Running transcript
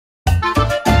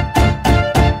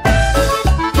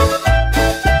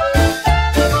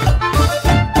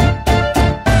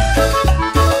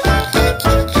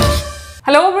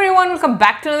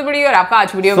जी और आपका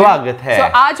आज वीडियो स्वागत है।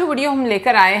 आज जो वीडियो हम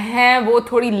लेकर आए हैं वो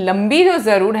थोड़ी लंबी तो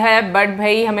जरूर है, बट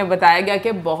भाई हमें बताया गया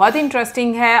कि बहुत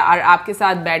इंटरेस्टिंग है और आपके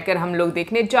साथ बैठकर हम लोग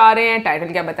देखने जा रहे हैं।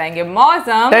 टाइटल क्या बताएंगे?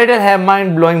 मौसम। टाइटल है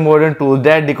mind blowing modern tool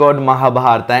that decode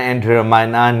Mahabharat and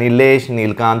Ramayan, Nilesh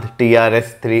Nilkanth,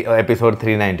 TRS 3 episode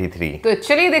 393। तो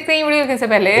चलिए देखते हैं वीडियो से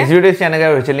पहले इस वीडियो चैनल का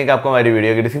वर्चुअल लिंक आपको हमारी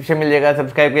वीडियो के डिस्क्रिप्शन मिल जाएगा।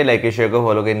 सब्सक्राइब किया, लाइक शेयर को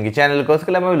फॉलो करें इनकी चैनल को।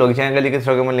 उसके अलावा लोग चैनल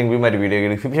का लिंक भी हमारी वीडियो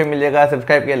के डिस्क्रिप्शन मिल जाएगा।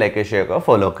 सब्सक्राइब किया, लाइक शेयर को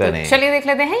फॉलो करें। चलिए देख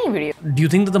लेते हैं ये video. Do you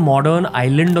think that the modern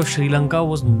island of Sri Lanka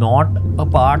was not a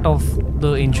part of the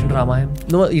ancient Ramayana?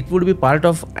 No, it would be part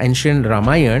of ancient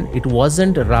Ramayana. It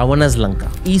wasn't Ravana's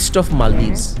Lanka. East of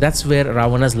Maldives. That's where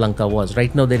Ravana's Lanka was.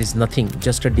 Right now there is nothing,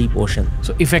 just a deep ocean.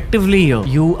 So effectively here,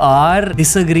 you are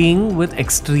disagreeing with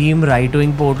extreme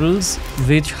right-wing portals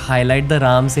which highlight the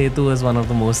Ram Setu as one of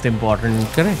the most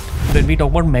important. Correct. When we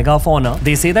talk about megafauna,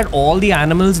 they say that all the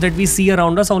animals that we see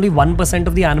around us, only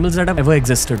 1% of the animals that have ever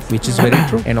existed. Which is very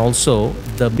true. And also,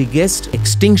 the biggest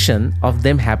extinction of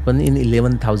them happened in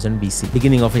 11,000 BC,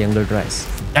 beginning of a younger dryas.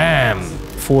 Damn!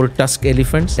 4 tusk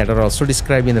elephants that are also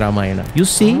described in Ramayana. You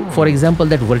see, for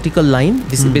example, that vertical line,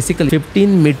 this is basically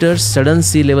 15 meters sudden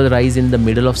sea level rise in the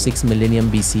middle of 6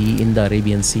 millennium BCE in the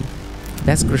Arabian Sea.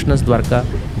 That's Krishna's Dwarka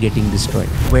getting destroyed.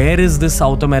 Where is this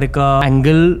South America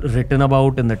angle written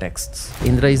about in the texts?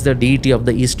 Indra is the deity of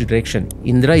the east direction.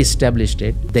 Indra established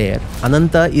it there.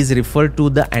 Ananta is referred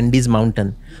to the Andes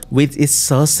mountain with its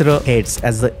Sahasra heads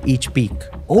as the each peak.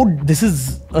 Oh, this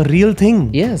is a real thing.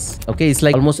 Yes. Okay, it's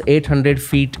like almost 800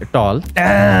 feet tall.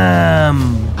 Damn!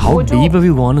 How deep have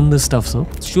you gone in this stuff, sir?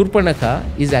 Shurpanakha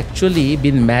is actually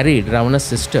been married, Ravana's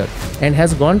sister, and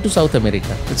has gone to South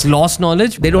America. It's lost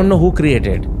knowledge. They don't know who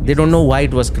created. They don't know why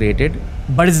it was created.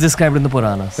 But it's described in the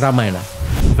Puranas. Ramayana.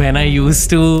 When I used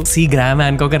to see Graham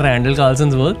Hancock and Randall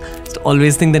Carlson's work, I used to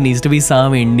always think there needs to be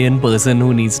some Indian person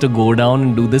who needs to go down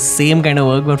and do the same kind of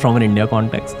work but from an India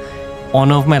context.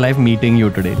 Honor of my life meeting you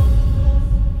today.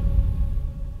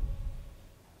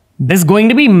 There's going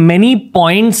to be many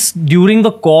points during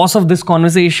the course of this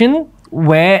conversation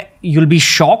where you'll be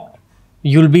shocked.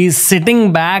 You'll be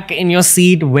sitting back in your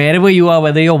seat wherever you are,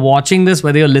 whether you're watching this,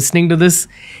 whether you're listening to this,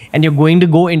 and you're going to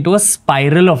go into a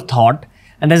spiral of thought.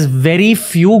 And there's very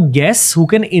few guests who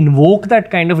can invoke that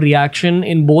kind of reaction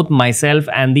in both myself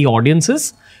and the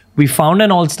audiences. We found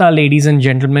an all-star, ladies and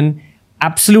gentlemen.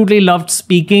 Absolutely loved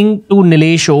speaking to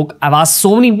Nilesh Nilkanth. I've asked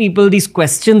so many people these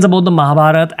questions about the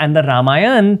Mahabharata and the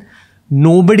Ramayana, and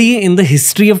nobody in the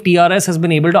history of TRS has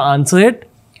been able to answer it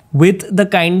with the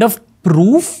kind of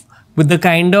proof, with the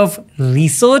kind of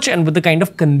research, and with the kind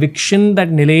of conviction that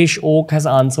Nilesh Nilkanth has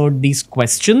answered these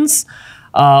questions.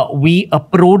 We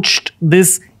approached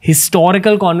this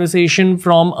historical conversation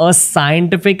from a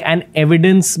scientific and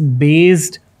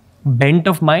evidence-based bent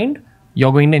of mind.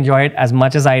 You're going to enjoy it as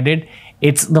much as I did.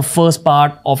 It's the first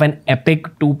part of an epic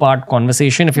 2-part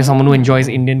conversation. If you're someone who enjoys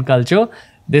Indian culture,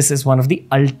 this is one of the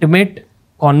ultimate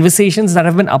conversations that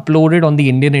have been uploaded on the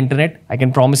Indian internet. I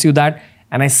can promise you that.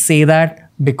 And I say that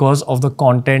because of the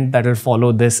content that will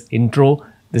follow this intro.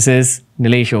 This is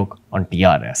Nilesh Nilkanth on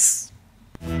TRS.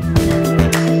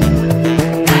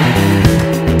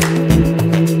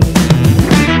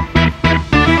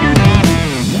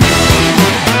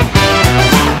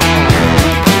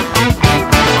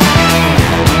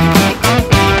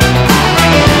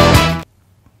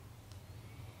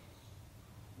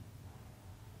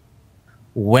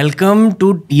 Welcome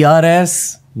to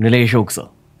TRS, Nilesh Nilkanth, sir.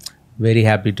 Very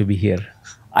happy to be here.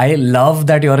 I love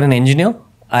that you're an engineer.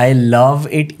 I love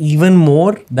it even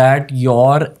more that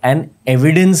you're an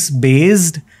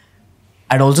evidence-based,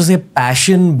 I'd also say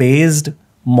passion-based,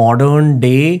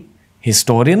 modern-day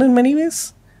historian in many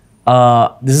ways.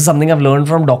 This is something I've learned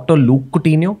from Dr. Luke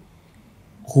Coutinho,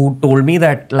 who told me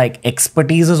that like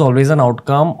expertise is always an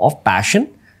outcome of passion.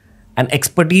 And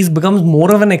expertise becomes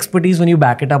more of an expertise when you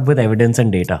back it up with evidence and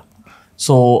data.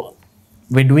 So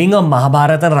we're doing a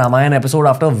Mahabharata and Ramayana episode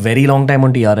after a very long time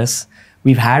on TRS.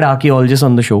 We've had archaeologists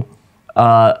on the show.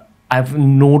 I've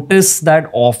noticed that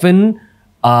often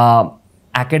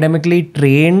academically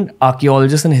trained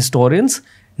archaeologists and historians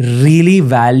really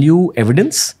value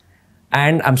evidence.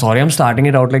 And I'm sorry I'm starting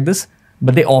it out like this,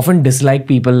 but they often dislike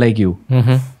people like you.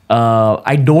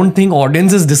 I don't think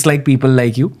audiences dislike people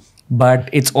like you. But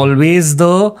it's always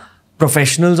the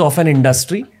professionals of an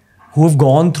industry who have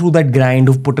gone through that grind,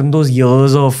 who've put in those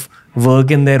years of work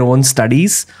in their own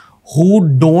studies, who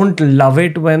don't love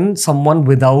it when someone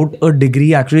without a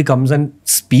degree actually comes and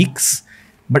speaks.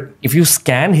 But if you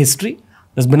scan history,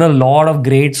 there's been a lot of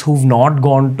greats who've not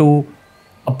gone to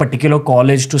a particular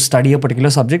college to study a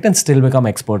particular subject and still become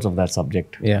experts of that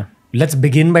subject. Yeah. Let's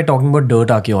begin by talking about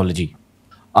dirt archaeology.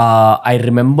 I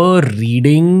remember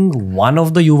reading one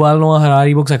of the Yuval Noah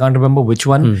Harari books, I can't remember which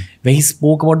one, where he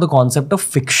spoke about the concept of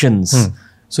fictions.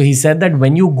 So he said that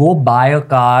when you go buy a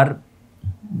car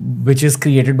which is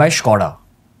created by Skoda,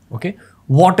 okay,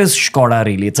 what is Skoda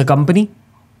really? It's a company.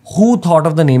 Who thought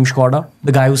of the name Skoda?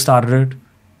 The guy who started it.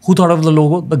 Who thought of the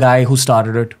logo? The guy who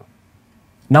started it.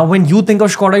 Now, when you think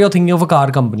of Skoda, you're thinking of a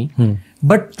car company.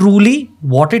 But truly,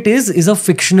 what it is a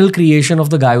fictional creation of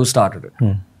the guy who started it.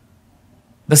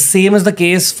 The same is the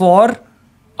case for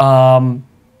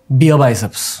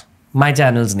BeerBiceps, my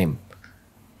channel's name.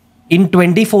 In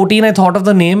 2014, I thought of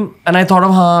the name and I thought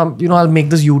of, I'll make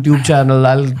this YouTube channel.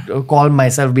 I'll call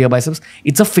myself BeerBiceps.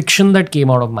 It's a fiction that came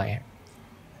out of my head.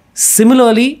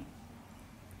 Similarly,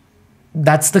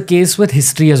 that's the case with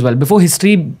history as well. Before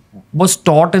history was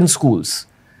taught in schools,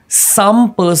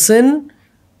 some person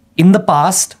in the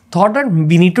past thought that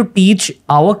we need to teach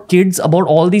our kids about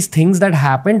all these things that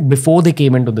happened before they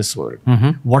came into this world.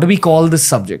 What do we call this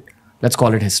subject? Let's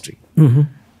call it history.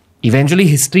 Eventually,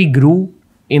 history grew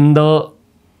in the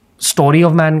story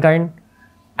of mankind,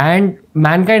 and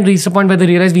mankind reached a point where they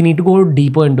realized we need to go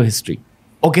deeper into history.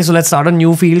 Okay, so let's start a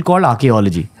new field called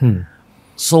archaeology.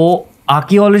 So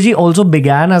archaeology also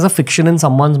began as a fiction in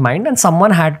someone's mind, and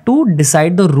someone had to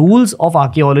decide the rules of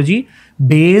archaeology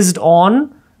based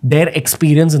on their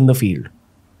experience in the field.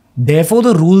 Therefore,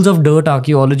 the rules of dirt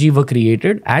archaeology were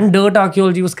created, and dirt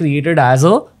archaeology was created as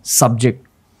a subject.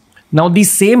 Now,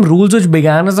 these same rules which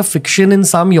began as a fiction in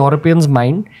some Europeans'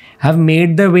 mind have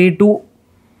made their way to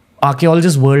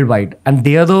archaeologists worldwide, and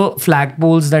they are the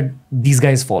flagpoles that these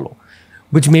guys follow,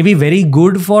 which may be very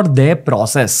good for their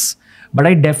process. But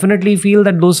I definitely feel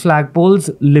that those flagpoles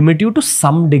limit you to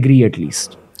some degree at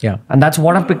least. Yeah. And that's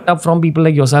what I've picked up from people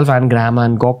like yourself and Graham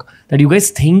and Gok, that you guys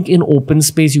think in open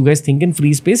space, you guys think in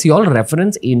free space, you all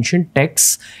reference ancient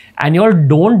texts and you all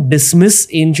don't dismiss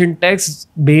ancient texts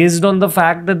based on the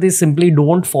fact that they simply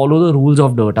don't follow the rules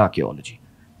of dirt archaeology.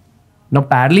 Now,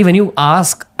 apparently, when you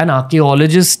ask an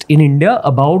archaeologist in India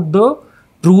about the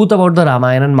truth about the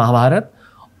Ramayana and Mahabharata,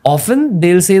 often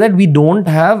they'll say that we don't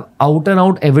have out and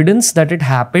out evidence that it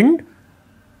happened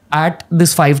at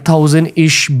this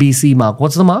 5000-ish BC mark.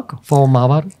 What's the mark for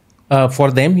Mahabharata? For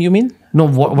them, you mean? No,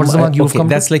 what's the mark you've come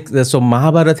that's to? like, so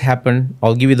Mahabharata happened,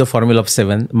 I'll give you the formula of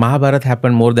 7. Mahabharata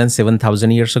happened more than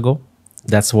 7,000 years ago.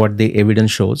 That's what the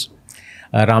evidence shows.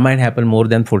 Ramayana happened more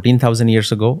than 14,000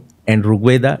 years ago. And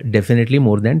Rigveda definitely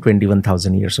more than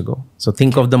 21,000 years ago. So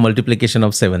think of the multiplication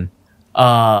of 7.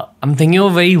 I'm thinking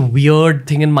of a very weird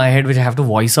thing in my head which I have to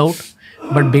voice out.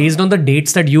 But based on the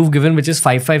dates that you've given, which is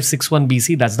 5561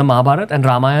 BC, that's the Mahabharata, and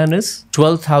Ramayana is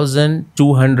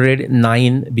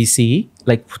 12,209 BCE.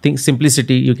 Like, think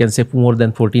simplicity, you can say more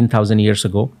than 14,000 years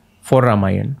ago for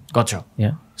Ramayana. Gotcha.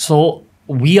 Yeah. So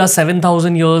we are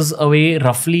 7,000 years away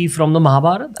roughly from the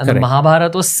Mahabharata, and Correct. the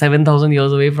Mahabharata was 7,000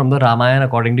 years away from the Ramayana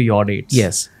according to your dates.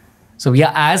 Yes. So we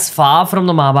are as far from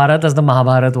the Mahabharata as the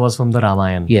Mahabharata was from the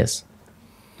Ramayana. Yes.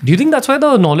 Do you think that's why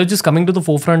the knowledge is coming to the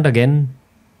forefront again?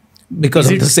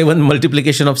 Because of the 7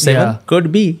 multiplication of 7? Yeah.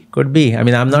 Could be. I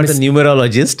mean, I'm not a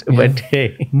numerologist, but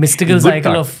hey. Mystical Good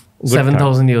cycle thought. of Good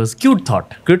 7,000 years. Cute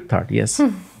thought. Good thought, yes.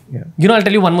 Yeah. You know, I'll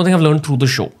tell you one more thing I've learned through the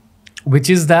show, which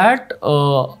is that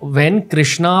when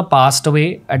Krishna passed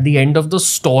away at the end of the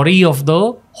story of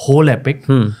the whole epic,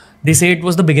 they say it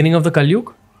was the beginning of the Kali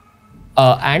Yuga.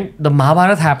 And the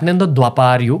Mahabharata happened in the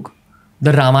Dwapar Yuga.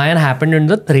 The Ramayana happened in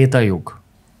the Treta Yuga.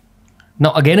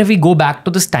 Now, again, if we go back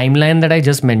to this timeline that I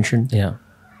just mentioned, Yeah.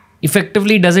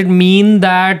 effectively, does it mean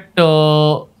that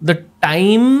the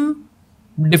time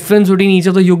difference between each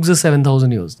of the yugs is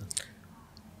 7,000 years? Then?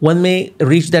 One may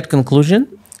reach that conclusion.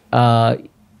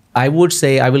 I would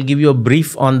say I will give you a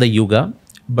brief on the yuga,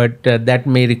 but that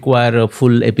may require a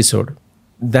full episode.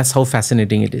 That's how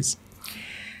fascinating it is.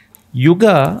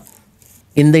 Yuga,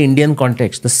 in the Indian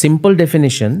context, the simple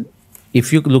definition,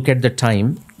 if you look at the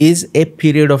time, is a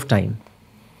period of time.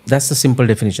 That's the simple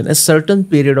definition. A certain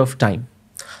period of time.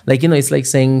 Like, it's like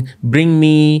saying, bring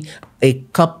me a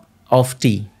cup of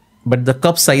tea, but the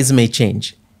cup size may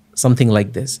change. Something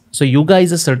like this. So yuga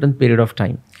is a certain period of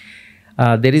time.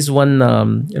 There is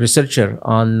one researcher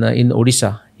in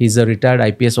Odisha. He's a retired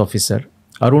IPS officer,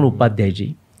 Arun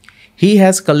Upadhyayji. He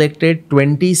has collected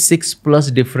 26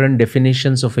 plus different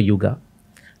definitions of a yuga.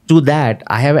 To that,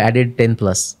 I have added 10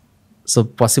 plus. So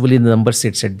possibly the number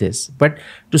sits at this. But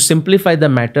to simplify the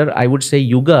matter, I would say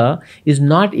yuga is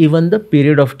not even the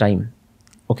period of time.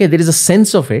 Okay, there is a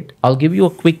sense of it. I'll give you a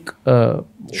quick, the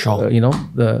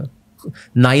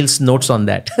Nile's notes on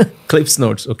that. Cliff's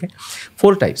notes, okay.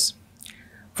 4 types.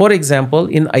 For example,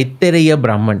 in Aitareya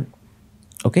Brahman,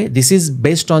 Okay, this is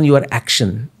based on your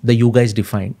action. The yuga is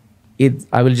defined.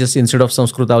 I will just, instead of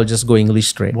Sanskrit, I will just go English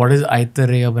straight. What is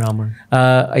Aitareya Brahman?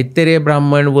 Aitareya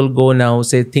Brahman will go now,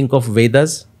 say, think of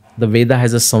Vedas. The Veda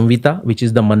has a Samvita, which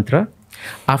is the mantra.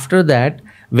 After that,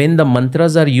 when the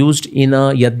mantras are used in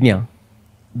a yajna,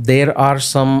 there are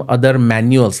some other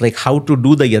manuals, like how to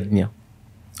do the yajna.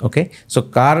 Okay, so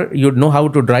car, you know how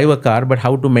to drive a car, but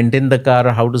how to maintain the car,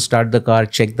 or how to start the car,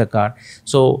 check the car.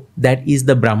 So that is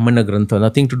the Brahmana Grantha,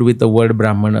 nothing to do with the word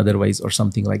Brahman otherwise or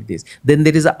something like this. Then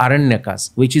there is a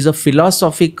Aranyakas, which is a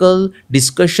philosophical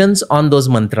discussions on those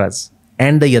mantras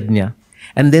and the yajna.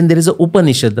 And then there is a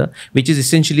Upanishad, which is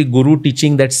essentially Guru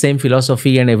teaching that same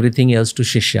philosophy and everything else to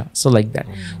Shishya. So like that.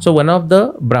 So one of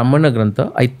the Brahmana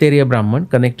Grantha, Aitareya Brahman,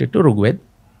 connected to Rigveda,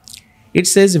 it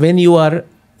says when you are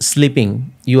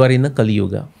sleeping, you are in a Kali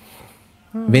Yuga.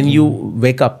 When you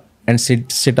wake up and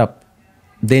sit up,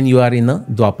 then you are in a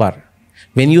Dwapar.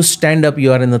 When you stand up,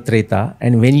 you are in a Treta.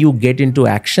 And when you get into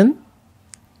action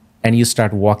and you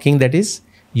start walking, that is,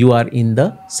 you are in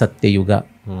the Satya Yuga.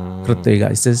 Kruta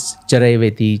Yuga. It says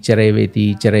Charayaveti,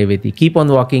 Charayaveti, Charayaveti. Keep on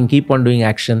walking, keep on doing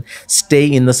action. Stay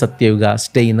in the Satya Yuga,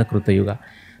 stay in the Kruta Yuga.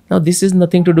 Now this is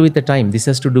nothing to do with the time. This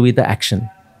has to do with the action.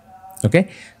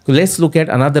 Okay, so let's look at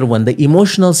another one, the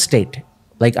emotional state.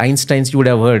 Like Einstein's, you would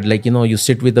have heard, like, you know, you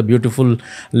sit with a beautiful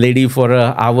lady for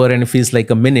an hour and it feels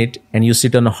like a minute, and you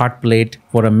sit on a hot plate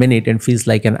for a minute and feels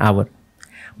like an hour.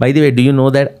 By the way, do you know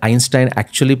that Einstein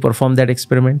actually performed that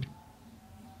experiment?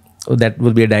 Oh, that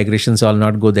will be a digression, so I'll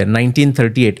not go there.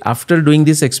 1938, after doing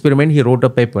this experiment, he wrote a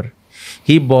paper.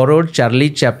 He borrowed Charlie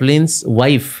Chaplin's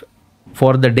wife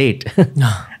for the date.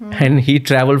 And he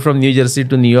traveled from New Jersey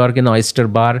to New York in Oyster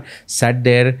Bar, sat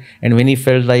there, and when he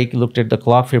felt like, looked at the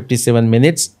clock, 57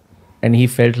 minutes, and he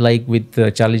felt like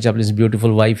with Charlie Chaplin's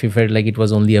beautiful wife, he felt like it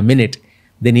was only a minute.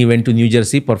 Then he went to New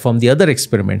Jersey, performed the other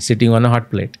experiment, sitting on a hot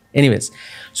plate. Anyways,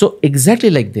 so exactly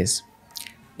like this.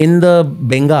 In the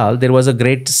Bengal, there was a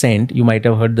great saint, you might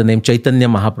have heard the name Chaitanya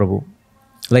Mahaprabhu.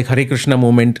 Like Hare Krishna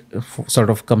movement sort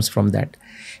of comes from that.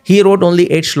 He wrote only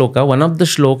 8 shloka. One of the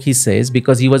shlok he says,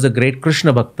 because he was a great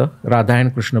Krishna Bhakta, Radha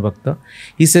and Krishna Bhakta,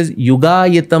 he says,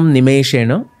 Yugayitam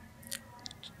nimeshena.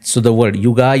 So the word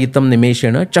Yugayitam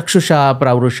nimeshena, Chakshusha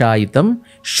pravrushayitam,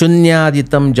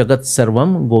 Shunyaditam jagat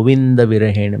sarvam, Govinda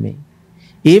virahename.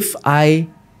 If I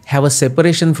have a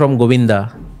separation from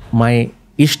Govinda, my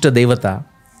Ishta Devata,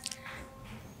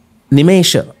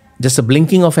 nimesha, just a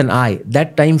blinking of an eye,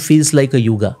 that time feels like a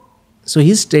yuga. So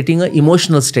he's stating an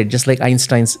emotional state, just like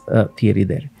Einstein's theory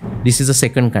there. This is the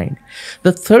second kind.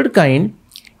 The third kind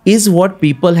is what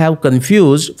people have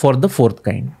confused for the fourth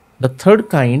kind. The third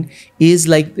kind is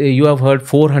like, you have heard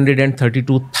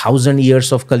 432,000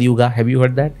 years of Kali Yuga. Have you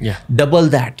heard that? Yeah. Double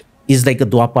that is like a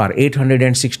Dwapar,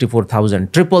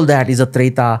 864,000. Triple that is a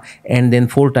Treta, and then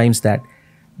 4 times that.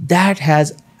 That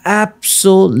has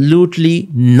absolutely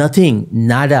nothing,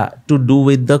 nada, to do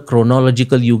with the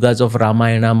chronological yugas of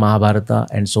Ramayana, Mahabharata,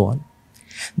 and so on.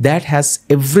 That has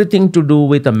everything to do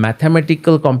with a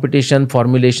mathematical computation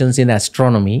formulations in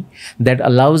astronomy that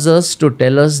allows us to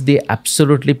tell us the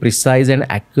absolutely precise and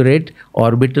accurate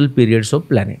orbital periods of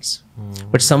planets.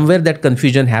 But somewhere that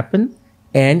confusion happened,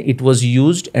 and it was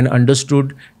used and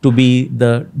understood to be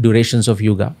the durations of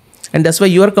yuga. And that's why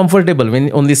you are comfortable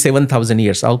when only 7,000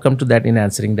 years. I'll come to that in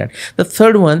answering that. The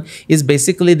third one is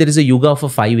basically there is a yuga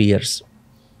of 5 years.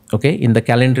 Okay, in the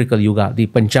calendrical yuga, the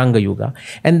Panchanga yuga.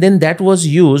 And then that was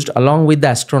used along with the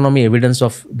astronomy evidence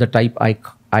of the type I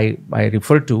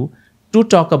refer to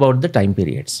talk about the time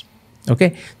periods.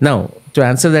 Okay, now to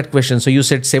answer that question, so you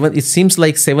said it seems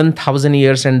like 7,000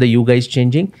 years and the yuga is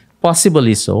changing.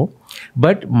 Possibly so.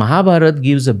 But Mahabharata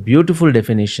gives a beautiful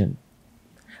definition.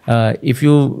 If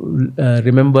you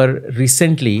remember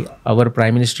recently, our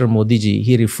Prime Minister Modi ji,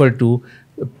 he referred to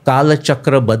Kala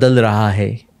Chakra badal raha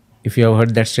hai. If you have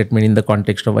heard that statement in the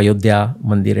context of Ayodhya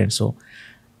Mandir and so.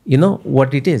 You know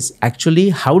what it is? Actually,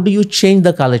 how do you change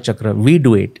the Kala Chakra? We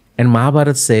do it. And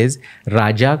Mahabharata says,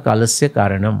 Raja Kalasya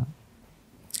Karanam.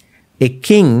 A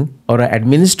king or an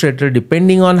administrator,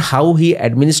 depending on how he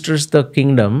administers the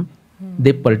kingdom,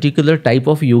 the particular type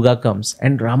of yuga comes.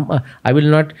 And I will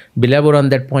not belabor on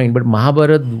that point, but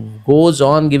Mahabharata goes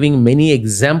on giving many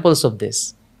examples of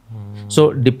this.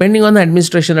 So depending on the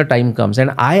administration, a time comes.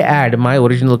 And I add my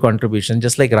original contribution,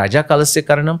 just like Raja Kalasya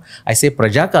Karanam, I say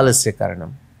Praja Kalasya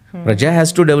Karanam. Praja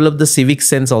has to develop the civic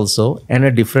sense also, and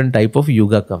a different type of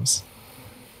yuga comes.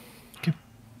 Okay.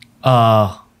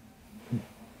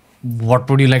 What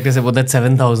would you like to say about that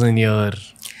 7,000 year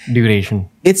duration?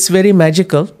 It's very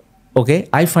magical. Okay,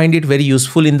 I find it very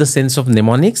useful in the sense of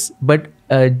mnemonics, but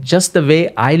just the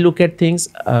way I look at things,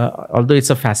 although it's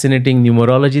a fascinating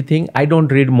numerology thing, I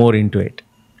don't read more into it.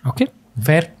 Okay,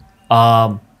 fair.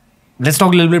 Let's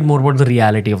talk a little bit more about the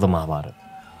reality of the Mahabharata.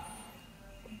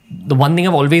 The one thing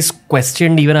I've always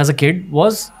questioned, even as a kid,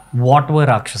 was what were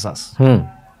Rakshasas?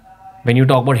 When you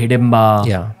talk about Hidimba,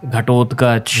 Yeah.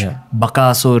 Ghatotkach,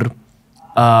 Bakasur,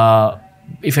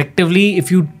 effectively,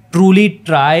 if you truly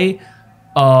try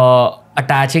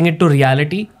attaching it to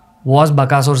reality, was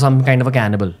Bakasur some kind of a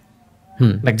cannibal?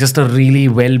 Like just a really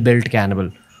well-built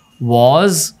cannibal?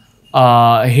 Was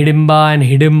Hidimba and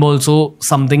Hidimb also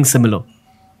something similar?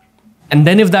 And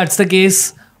then if that's the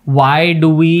case, why do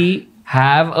we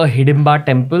have a Hidimba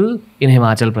temple in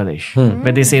Himachal Pradesh?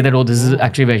 Where they say that, oh, this is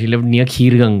actually where she lived, near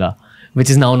Kheer Ganga, which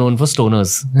is now known for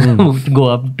stoners who go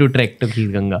up to trek to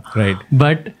Kheer Ganga. Right.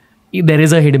 But there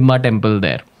is a Hidimba temple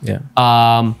there. Yeah.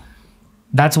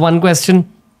 That's one question.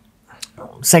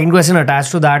 Second question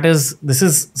attached to that is, this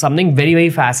is something very, very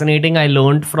fascinating I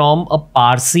learned from a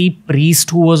Parsi priest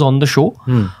who was on the show.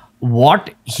 What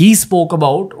he spoke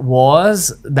about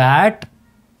was that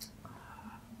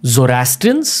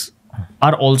Zoroastrians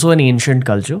are also an ancient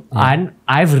culture. And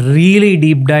I've really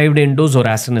deep dived into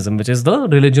Zoroastrianism, which is the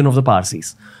religion of the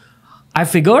Parsis. I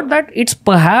figured that it's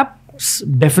perhaps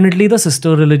definitely the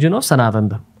sister religion of Sanatana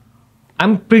Dharma.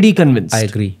 I'm pretty convinced. I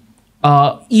agree.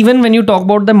 Even when you talk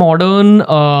about the modern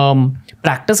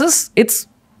practices, it's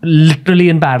literally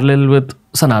in parallel with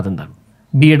Sanatana Dharma.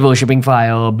 Be it worshipping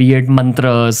fire, be it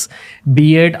mantras,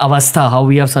 be it avastha, how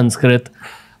we have Sanskrit.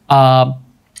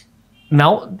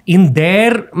 Now, in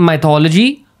their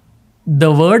mythology,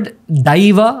 the word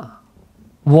daiva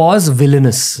was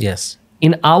villainous. Yes.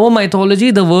 In our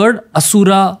mythology, the word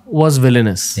asura was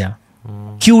villainous. Yeah.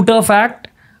 Cuter fact,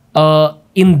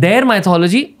 in their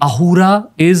mythology, Ahura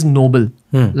is noble.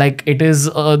 Like it is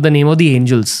the name of the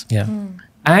angels. Yeah.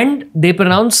 And they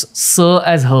pronounce Sir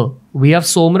as her. We have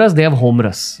Somras, they have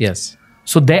Homras. Yes.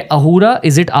 So their Ahura,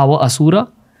 is it our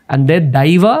Asura? And their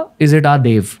Daiva, is it our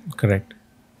Dev? Correct.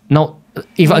 Now,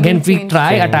 if again we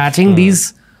try attaching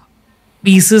these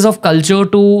pieces of culture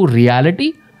to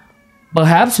reality,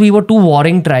 perhaps we were two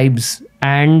warring tribes.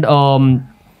 And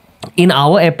in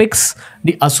our epics,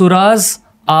 the Asuras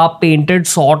are painted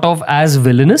sort of as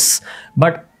villainous.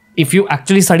 But if you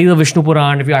actually study the Vishnu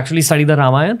Puran, if you actually study the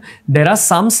Ramayana, there are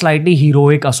some slightly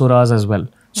heroic Asuras as well.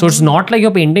 So it's not like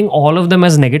you're painting all of them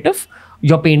as negative.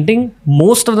 You're painting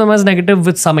most of them as negative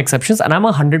with some exceptions. And I'm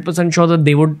 100% sure that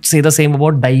they would say the same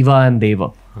about Daiva and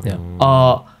Deva. Yeah.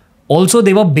 Also,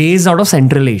 they were based out of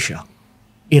Central Asia.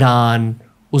 Iran,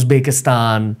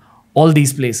 Uzbekistan, all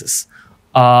these places.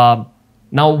 Now,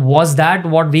 was that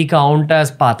what we count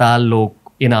as Patal Lok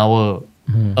in our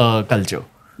culture?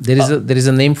 There is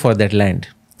a name for that land.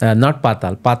 Not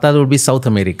Patal. Patal would be South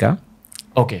America.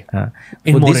 Okay. So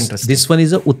More this, interesting. This one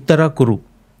is a Uttara Kuru.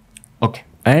 Okay.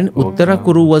 And Uttara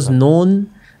Kuru was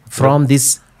known from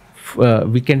this,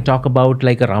 we can talk about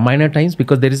like a Ramayana times,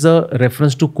 because there is a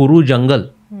reference to Kuru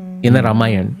jungle in the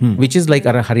Ramayana, which is like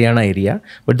a Haryana area.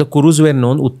 But the Kurus were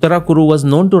known. Uttara Kuru was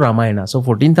known to Ramayana. So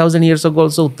 14,000 years ago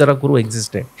also Uttara Kuru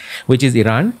existed, which is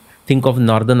Iran. Think of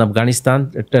northern Afghanistan,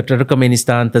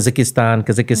 Turkmenistan, Tajikistan,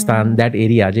 Kazakhstan, that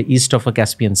area east of a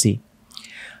Caspian Sea.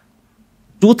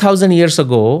 2,000 years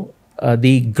ago,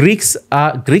 the Greeks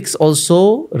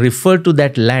also refer to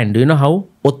that land. Do you know how?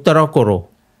 Uttara Kuru.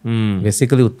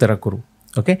 Basically Uttara Kuru.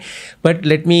 Okay. But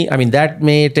that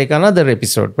may take another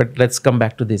episode, but let's come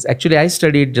back to this. Actually, I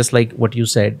studied, just like what you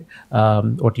said,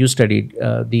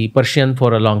 the Persian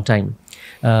for a long time.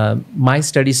 My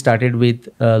study started with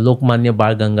Lokmanya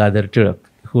Bal Gangadhar Tilak,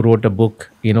 who wrote a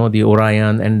book, the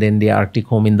Orion and then the Arctic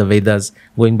home in the Vedas,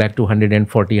 going back to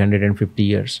 140, 150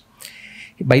 years.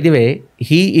 By the way,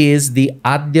 he is the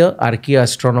Adya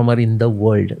archaeoastronomer in the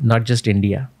world, not just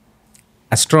India.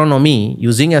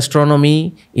 Using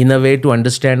astronomy in a way to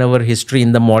understand our history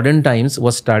in the modern times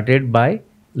was started by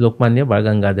Lokmanya Bal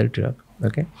Gangadhar Tilak.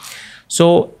 Okay.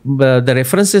 So the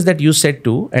references that you said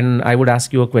to, and I would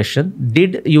ask you a question,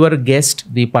 did your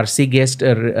guest, the Parsi guest,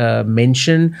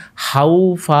 mention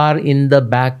how far in the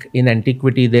back in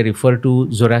antiquity they refer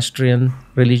to Zoroastrian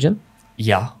religion?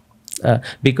 Yeah.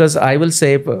 Because I will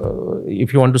say,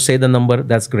 if you want to say the number,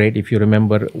 that's great. If you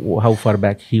remember how far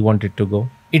back he wanted to go.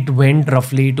 It went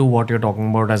roughly to what you're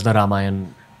talking about as the Ramayana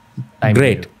time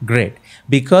period. Great.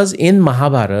 Because in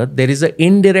Mahabharata, there is an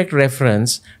indirect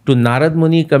reference to Narad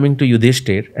Muni coming to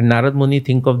Yudhishthir, and Narad Muni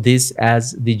think of this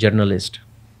as the journalist,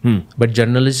 but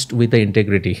journalist with the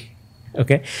integrity.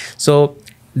 Okay. So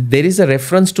there is a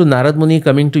reference to Narad Muni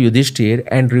coming to Yudhishthir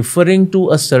and referring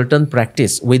to a certain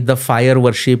practice with the fire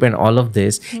worship and all of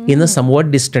this in a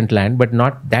somewhat distant land, but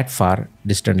not that far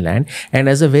distant land, and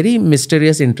as a very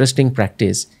mysterious, interesting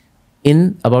practice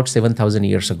in about 7,000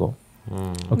 years ago.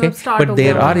 Okay, but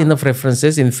there are enough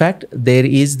references. In fact, there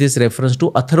is this reference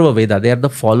to Atharva Veda. They are the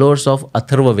followers of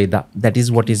Atharva Veda. That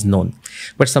is what is known.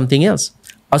 But something else,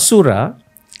 Asura,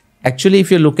 actually,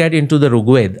 if you look at into the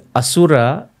Rigveda,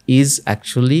 Asura is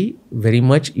actually very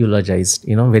much eulogized,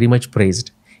 very much praised.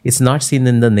 It's not seen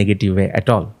in the negative way at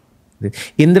all.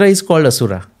 Indra is called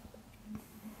Asura,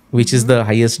 which is the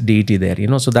highest deity there,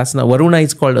 So that's now Varuna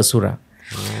is called Asura.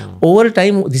 Over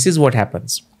time, this is what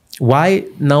happens. Why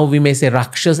now we may say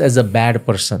Rakshas as a bad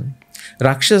person?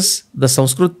 Rakshas, the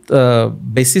Sanskrit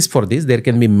basis for this, there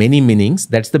can be many meanings.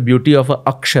 That's the beauty of a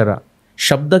Akshara.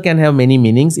 Shabda can have many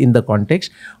meanings in the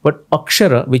context, but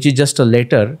Akshara, which is just a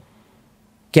letter,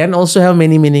 can also have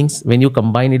many meanings. When you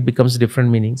combine, it becomes different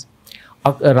meanings.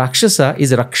 Rakshasa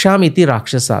is Rakshamiti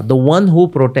Rakshasa, the one who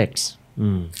protects.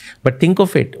 But think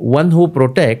of it, one who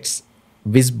protects,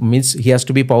 which means he has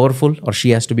to be powerful or she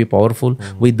has to be powerful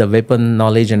with the weapon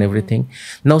knowledge and everything.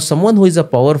 Now, someone who is a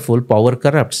powerful, power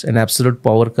corrupts, and absolute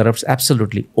power corrupts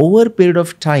absolutely. Over a period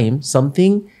of time,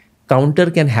 something counter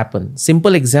can happen.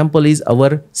 Simple example is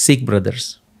our Sikh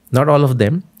brothers. Not all of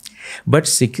them, but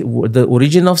Sikh, the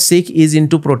origin of Sikh is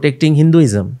into protecting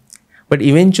Hinduism. But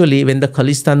eventually, when the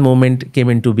Khalistan movement came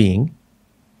into being,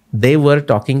 they were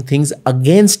talking things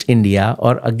against India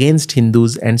or against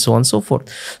Hindus and so on and so forth.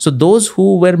 So those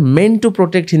who were meant to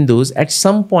protect Hindus at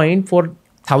some point for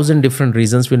 1,000 different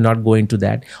reasons, will not go into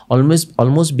that,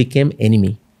 almost became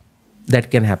enemy.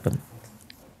 That can happen.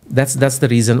 That's the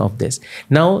reason of this.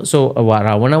 Now, so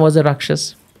Ravana was a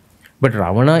Rakshas. But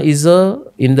Ravana is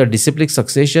in the disciplic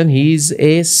succession, he is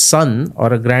a son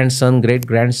or a grandson,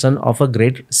 great-grandson of a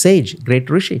great sage, great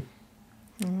rishi.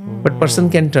 But person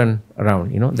can turn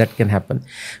around, that can happen.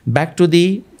 Back to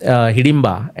the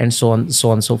Hidimba and so on,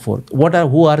 so forth.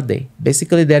 Who are they?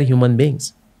 Basically, they are human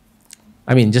beings.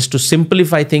 I mean, just to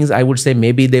simplify things, I would say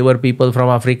maybe they were people from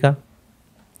Africa.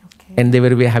 And they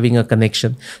were having a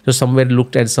connection. So somewhere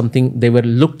they were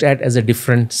looked at as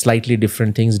a slightly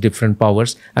different things, different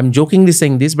powers. I'm jokingly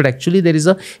saying this, but actually there is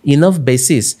enough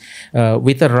basis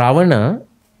with a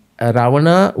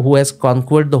Ravana who has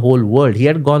conquered the whole world. He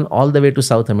had gone all the way to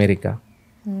South America.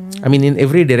 I mean, in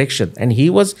every direction. And he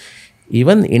was,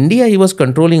 even India, he was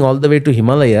controlling all the way to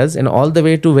Himalayas and all the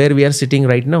way to where we are sitting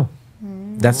right now.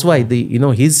 That's why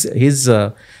his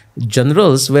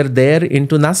generals were there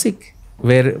into Nasik.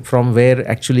 From where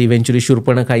actually eventually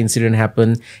Shurpanakha incident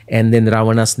happened, and then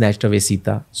Ravana snatched away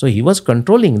Sita. So he was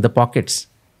controlling the pockets,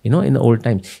 in the old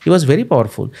times. He was very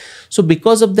powerful. So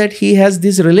because of that, he has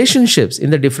these relationships in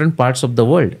the different parts of the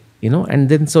world, and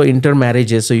then so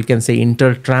intermarriages, so you can say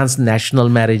transnational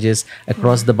marriages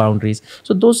across the boundaries.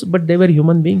 So but they were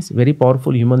human beings, very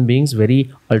powerful human beings,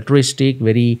 very altruistic,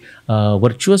 very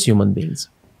virtuous human beings.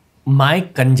 My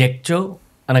conjecture,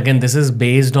 and again, this is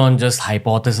based on just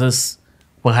hypothesis,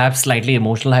 perhaps slightly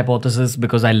emotional hypothesis,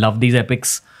 because I love these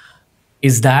epics,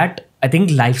 is that I think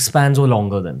lifespans were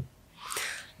longer then.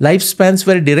 Lifespans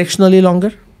were directionally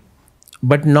longer,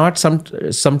 but not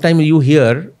sometimes you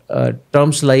hear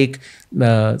terms like,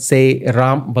 say,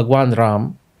 Bhagwan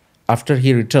Ram, after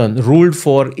he returned, ruled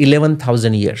for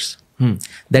 11,000 years.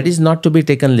 That is not to be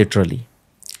taken literally.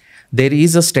 There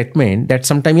is a statement that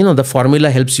sometimes, the formula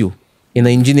helps you. In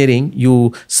engineering,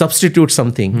 you substitute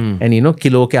something and,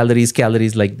 kilocalories,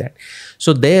 calories like that.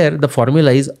 So there, the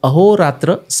formula is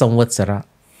Ahoratra Samvatsara.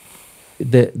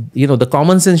 The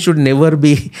common sense should never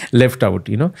be left out,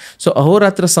 So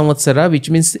Ahoratra Samvatsara, which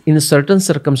means in certain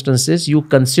circumstances, you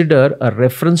consider a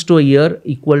reference to a year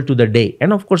equal to the day.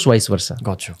 And of course, vice versa.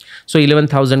 Gotcha. So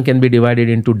 11,000 can be divided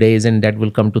into days, and that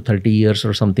will come to 30 years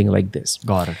or something like this.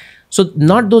 Got it. So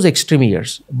not those extreme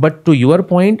years, but to your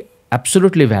point,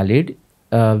 absolutely valid.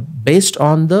 Based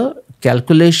on the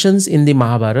calculations in the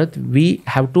Mahabharata, we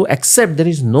have to accept, there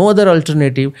is no other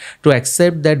alternative to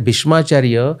accept that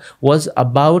Bhishmacharya was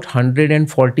about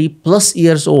 140 plus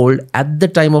years old at the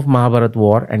time of Mahabharata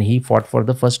war, and he fought for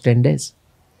the first 10 days.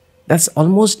 That's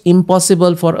almost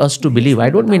impossible for us to believe. I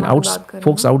don't mean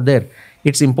folks out there.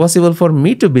 It's impossible for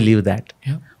me to believe that.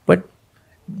 Yeah. But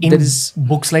there is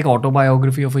books like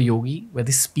Autobiography of a Yogi, where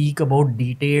they speak about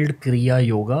detailed Kriya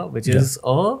Yoga, which is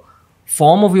a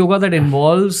form of yoga that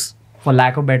involves, for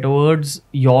lack of better words,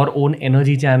 your own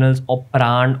energy channels or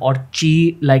pran or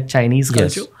chi, like Chinese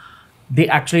culture. Yes. They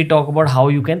actually talk about how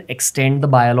you can extend the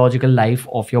biological life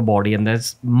of your body, and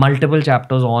there's multiple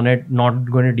chapters on it. Not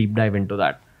going to deep dive into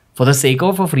that for the sake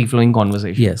of a free-flowing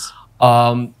conversation. Yes.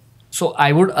 So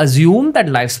I would assume that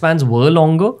lifespans were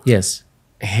longer. Yes.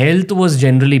 Health was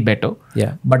generally better.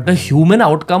 Yeah. But the human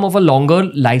outcome of a longer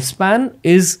lifespan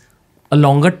is a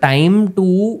longer time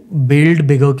to build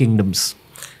bigger kingdoms.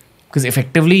 Because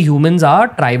effectively humans are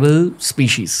tribal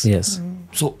species. Yes.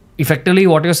 So effectively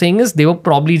what you're saying is they were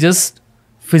probably just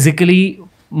physically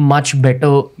much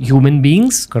better human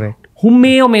beings. Correct. Who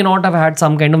may or may not have had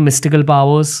some kind of mystical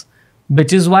powers,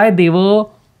 which is why they were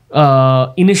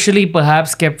initially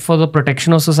perhaps kept for the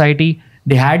protection of society.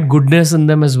 They had goodness in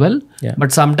them as well, Yeah.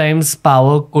 but sometimes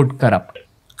power could corrupt.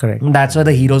 Correct. And that's why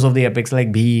the heroes of the epics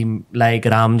like Bhim, like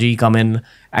Ramji come in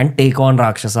and take on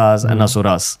Rakshasas and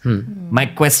Asuras. My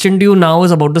question to you now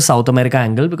is about the South America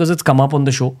angle because it's come up on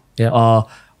the show. Yeah.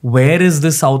 Where is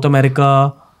this South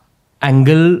America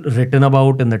angle written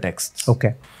about in the texts?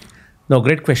 Okay. No,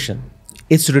 great question.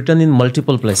 It's written in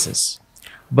multiple places.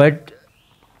 But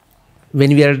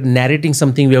when we are narrating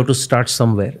something, we have to start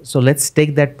somewhere. So let's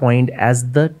take that point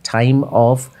as the time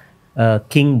of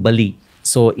King Bali.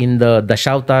 So in the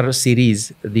Dashavatar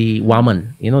series, the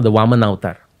Vaman, the Vaman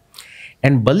avatar.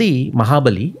 And Bali,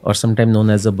 Mahabali, or sometimes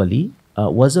known as a Bali,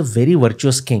 was a very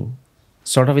virtuous king.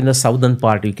 Sort of in the southern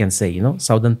part, you can say,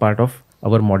 southern part of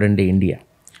our modern day India.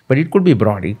 But it could be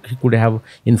broad. It could have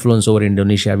influence over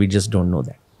Indonesia. We just don't know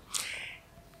that.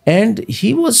 And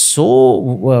he was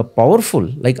so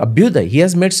powerful, like Abhyuday. He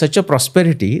has made such a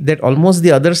prosperity that almost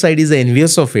the other side is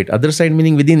envious of it. Other side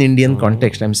meaning within Indian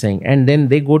context, I'm saying. And then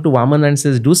they go to Vaman and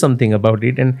says, do something about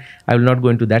it. And I will not go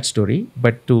into that story,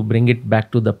 but to bring it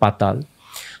back to the Patal.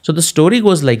 So the story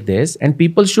goes like this, and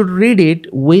people should read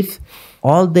it with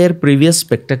all their previous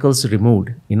spectacles removed,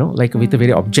 like with a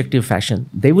very objective fashion.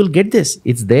 They will get this.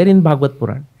 It's there in Bhagavad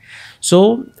Puran.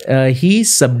 So he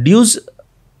subdues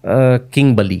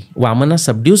King Bali. Vamana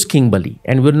subdues King Bali.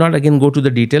 And we'll not again go to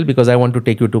the detail because I want to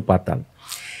take you to Patal.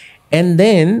 And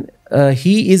then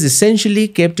he is essentially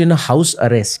kept in a house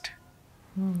arrest.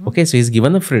 Okay, so he's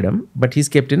given a freedom, but he's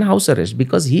kept in a house arrest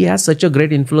because he has such a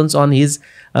great influence on his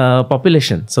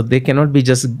population. So they cannot be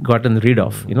just gotten rid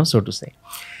of, so to say.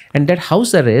 And that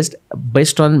house arrest,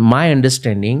 based on my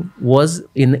understanding, was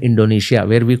in Indonesia,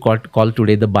 where we call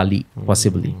today the Bali,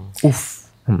 possibly. Oof.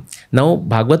 Now,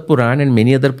 Bhagavad Puran and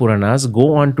many other Puranas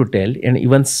go on to tell, and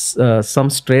even some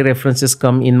stray references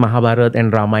come in Mahabharata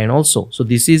and Ramayana also. So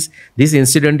this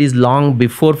incident is long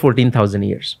before 14,000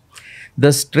 years.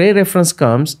 The stray reference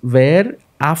comes where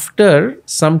after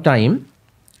some time,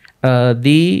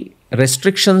 the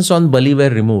restrictions on Bali were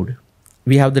removed.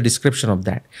 We have the description of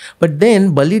that. But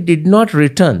then Bali did not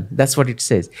return. That's what it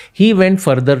says. He went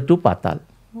further to Patal.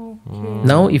 Okay.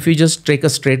 Now, if you just take a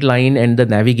straight line and the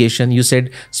navigation, you said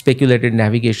speculated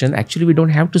navigation. Actually, we don't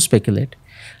have to speculate.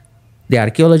 The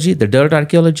archaeology, the dirt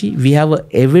archaeology, we have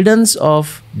evidence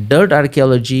of dirt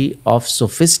archaeology of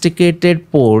sophisticated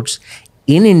ports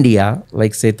in India,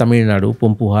 like say Tamil Nadu,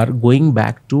 Pumpuhar, going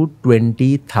back to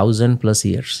 20,000 plus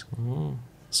years.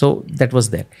 So that was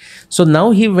there. So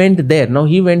now he went there. Now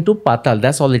he went to Patal.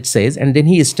 That's all it says. And then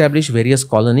he established various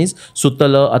colonies,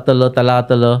 Sutala, Atala,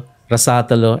 Talatala,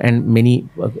 Rasatala, and many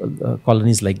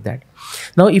colonies like that.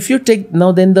 Now, if you take,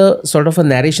 now then the sort of a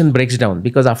narration breaks down,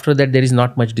 because after that there is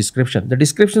not much description. The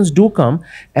descriptions do come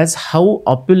as how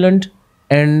opulent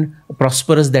and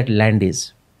prosperous that land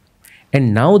is.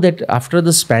 And now that after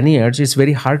the Spaniards, it's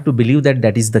very hard to believe that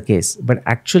that is the case. But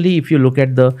actually, if you look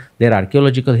at their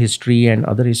archaeological history and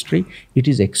other history, it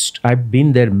is I've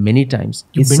been there many times.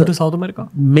 You've been to South America?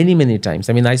 Many, many times.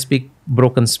 I mean, I speak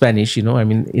broken Spanish,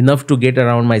 enough to get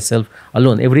around myself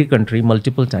alone. Every country,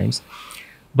 multiple times.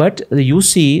 But you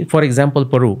see, for example,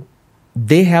 Peru,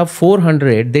 they have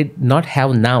 400, they not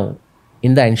have now.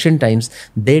 In the ancient times,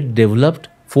 they developed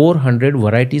 400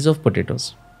 varieties of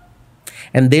potatoes.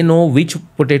 And they know which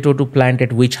potato to plant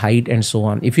at which height and so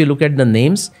on. If you look at the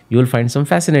names, you will find some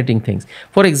fascinating things.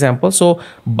 For example, so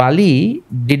Bali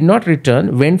did not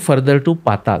return, went further to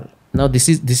Patal. Now this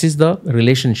is the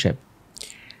relationship.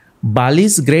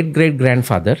 Bali's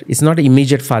great-great-grandfather is not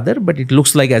immediate father, but it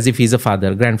looks like as if he's a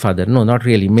father, grandfather. No, not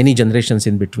really. Many generations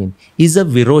in between. He's a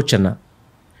Virochana.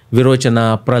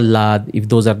 Virochana, Prahlad, if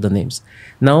those are the names.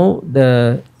 Now,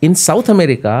 in South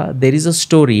America, there is a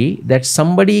story that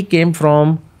somebody came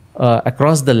from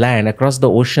across the land, across the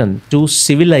ocean to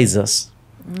civilize us.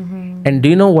 And do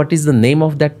you know what is the name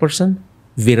of that person?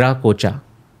 Viracocha.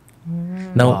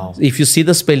 Now, if you see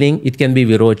the spelling, it can be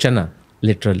Virochana,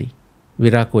 literally.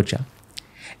 Viracocha.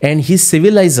 And he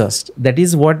civilized us. That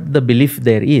is what the belief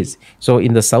there is. So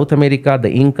in the South America, the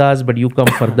Incas, but you come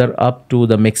further up to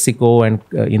the Mexico and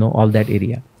all that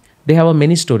area. They have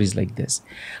many stories like this.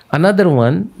 Another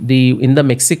one, in the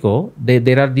Mexico,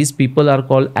 there are these people are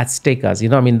called Aztecas.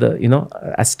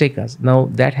 Aztecas. Now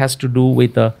that has to do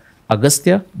with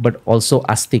Agastya, but also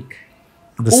Aztec,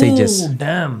 the sages. Oh,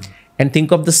 damn. And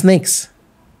think of the snakes.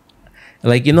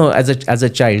 Like, as a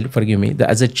child, forgive me,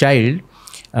 as a child,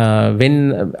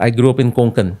 when I grew up in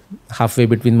Konkan, halfway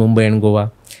between Mumbai and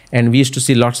Goa, and we used to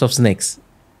see lots of snakes.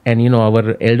 And,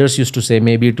 our elders used to say,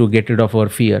 maybe to get rid of our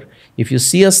fear, if you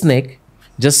see a snake,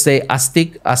 just say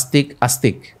Aztec, Aztec,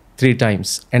 Aztec 3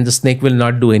 times, and the snake will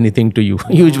not do anything to you.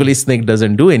 Usually snake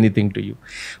doesn't do anything to you.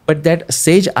 But that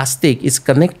sage Aztec is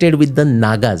connected with the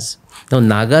Nagas. Now,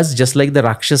 Nagas, just like the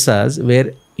Rakshasas,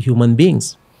 were human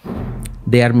beings.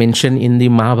 They are mentioned in the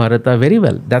Mahabharata very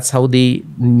well. That's how the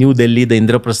New Delhi, the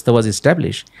Indraprastha was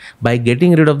established, by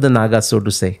getting rid of the Nagas, so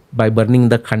to say, by burning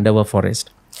the Khandava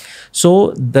forest.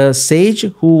 So the sage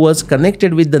who was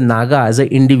connected with the Naga as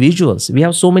individuals, we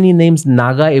have so many names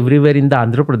Naga everywhere in the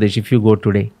Andhra Pradesh if you go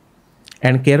today,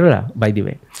 and Kerala, by the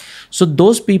way. So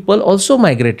those people also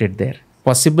migrated there,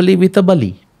 possibly with a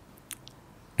Bali.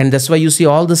 And that's why you see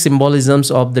all the symbolisms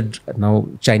of now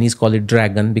Chinese call it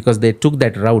dragon, because they took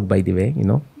that route, by the way,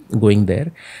 going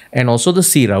there. And also the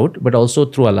sea route, but also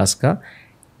through Alaska.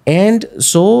 And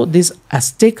so these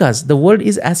Aztecas, the word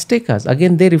is Aztecas.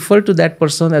 Again, they refer to that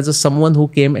person as someone who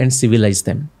came and civilized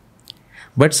them.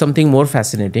 But something more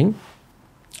fascinating,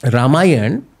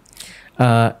 Ramayana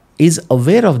is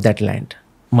aware of that land.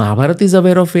 Mahabharata is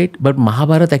aware of it, but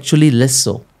Mahabharata actually less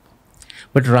so.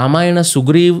 But Ramayana,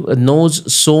 Sugriv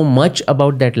knows so much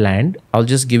about that land. I'll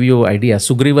just give you an idea.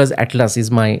 Sugriva's Atlas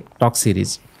is my talk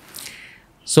series.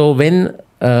 So when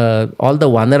all the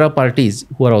Vanara parties,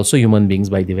 who are also human beings,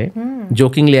 by the way,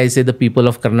 jokingly I say the people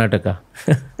of Karnataka,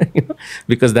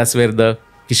 because that's where the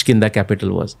Kishkinda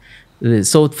capital was.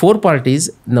 So 4 parties,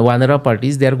 the Vanara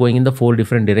parties, they are going in the 4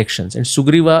 different directions. And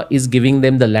Sugriva is giving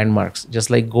them the landmarks,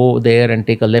 just like go there and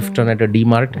take a left turn at a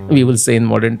D-Mart, we will say in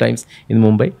modern times in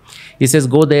Mumbai. He says,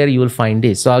 go there, you will find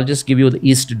this. So I'll just give you the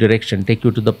east direction, take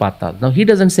you to the Patal. Now he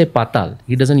doesn't say Patal,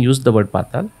 he doesn't use the word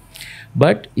Patal.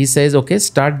 But he says, okay,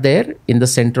 start there in the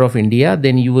center of India.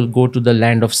 Then you will go to the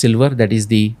land of silver, that is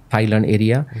the Thailand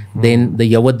area. Then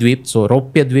the Yavadvip, so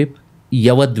Ropyadvip,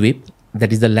 Yavadvip,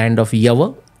 that is the land of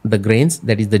Yava, the grains,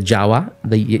 that is the Java.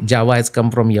 The Java has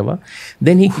come from Yava.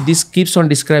 Then he keeps on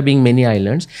describing many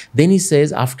islands. Then he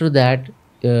says, after that,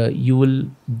 you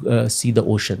will see the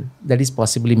ocean. That is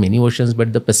possibly many oceans,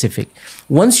 but the Pacific.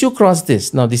 Once you cross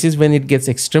this, now this is when it gets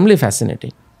extremely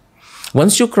fascinating.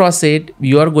 Once you cross it,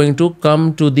 you are going to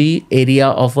come to the area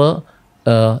of a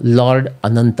Lord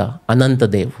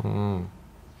Anantadev.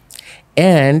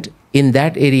 And in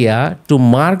that area, to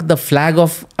mark the flag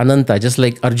of Ananta, just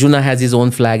like Arjuna has his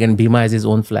own flag and Bhima has his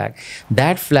own flag,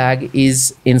 that flag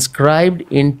is inscribed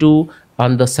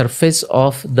on the surface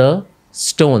of the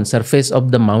stone, surface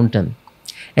of the mountain.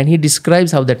 And he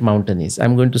describes how that mountain is.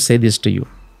 I'm going to say this to you.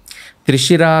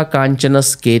 Trishira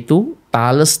Kanchanas Ketu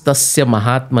Talastasya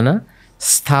Mahatmana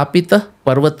Sthapita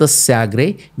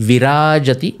Parvatasyagre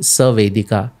Virajati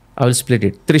Savedika. I will split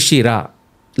it. Trishira,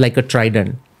 like a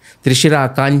trident.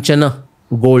 Trishira Kanchana,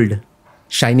 gold,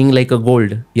 shining like a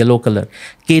gold, yellow color.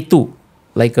 Ketu,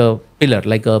 like a pillar,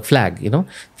 like a flag,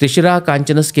 Trishira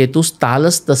Kanchanas Ketus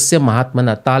Talas Tasya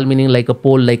Mahatmana. Tal meaning like a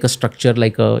pole, like a structure,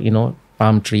 like a,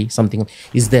 palm tree, something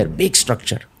is there, big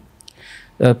structure.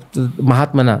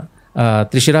 Mahatmana.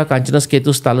 Trishira Kanchanas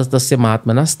Ketus Talas Tasya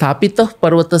Mahatmana Sthapita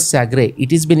Parvatasyagre. It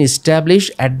has been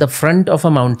established at the front of a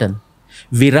mountain.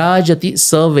 Virajati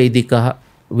Savedika,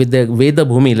 with the Veda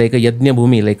Bhumi, like a Yajna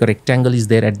Bhumi, like a rectangle is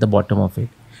there at the bottom of it.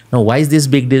 Now, why is this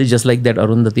big deal? Just like that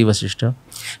Arundhati Vasishta.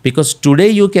 Because today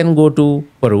you can go to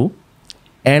Peru,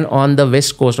 and on the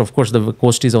west coast, of course the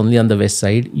coast is only on the west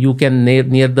side, you can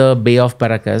near the Bay of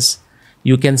Paracas,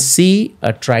 you can see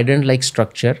a trident-like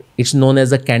structure. It's known as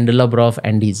the candelabra of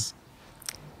Andes.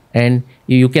 And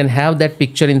you can have that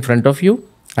picture in front of you.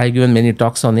 I've given many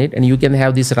talks on it. And you can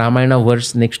have this Ramayana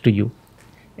verse next to you.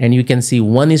 And you can see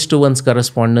 1:1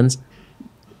 correspondence,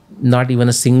 not even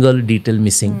a single detail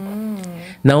missing.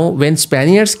 Now, when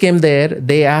Spaniards came there,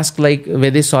 they asked, like,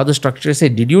 when they saw the structure, they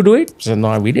said, did you do it? I said,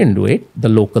 no, we didn't do it. The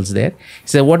locals there. He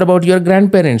said, what about your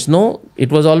grandparents? No,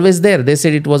 it was always there. They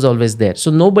said it was always there.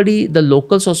 So nobody, the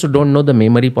locals also don't know, the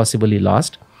memory possibly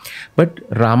lost. But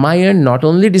Ramayana not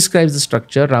only describes the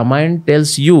structure, Ramayana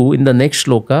tells you in the next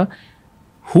shloka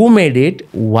who made it,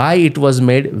 why it was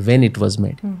made, when it was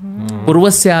made.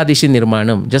 Purvasya Adishi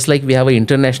Nirmanam, just like we have an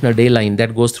international day line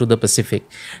that goes through the Pacific.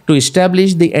 To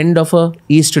establish the end of a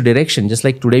east direction, just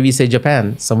like today we say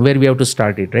Japan, somewhere we have to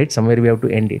start it, right? Somewhere we have to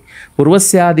end it.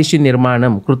 Purvasya Adishi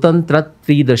Nirmanam, Krutantrat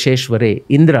Tridasheshware.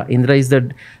 Indra is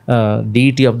the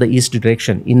deity of the east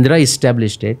direction. Indra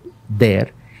established it there.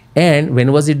 And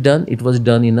when was it done? It was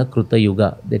done in a Kruta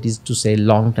Yuga, that is to say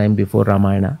long time before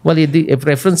Ramayana. Well, the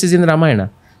reference is in Ramayana,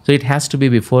 so it has to be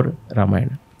before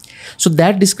Ramayana. So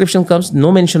that description comes, no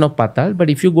mention of Patal, but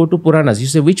if you go to Puranas, you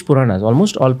say which Puranas?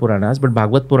 Almost all Puranas, but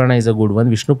Bhagavad Purana is a good one,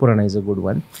 Vishnu Purana is a good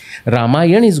one,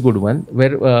 Ramayana is a good one,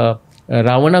 where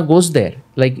Ravana goes there.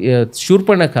 Like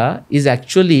Shurpanakha is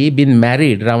actually been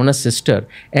married, Ravana's sister,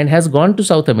 and has gone to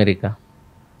South America.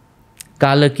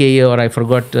 Kalakeya, or I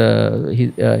forgot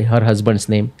her husband's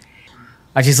name.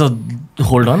 Actually, so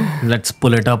hold on. Let's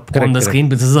pull it up on the screen.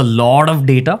 This is a lot of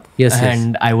data. Yes,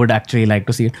 and I would actually like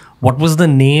to see it. What was the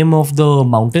name of the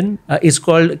mountain? It's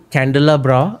called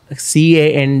Candelabra,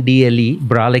 Candle,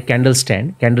 bra like candle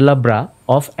stand, Candelabra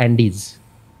of Andes.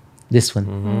 This one.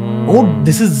 Oh,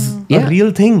 this is a real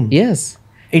thing. Yes.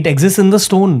 It exists in the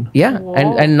stone. Yeah,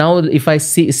 and now if I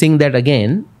sing that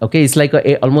again, okay, it's like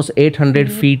almost 800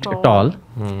 feet tall.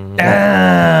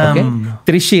 Damn.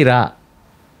 Okay,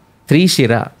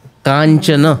 Trishira,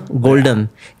 Kanchana, golden,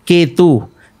 Ketu,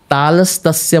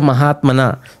 Talastasya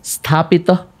Mahatmana,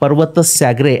 Sthapita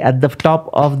Parvatasya at the top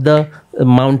of the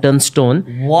mountain stone.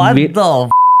 What the?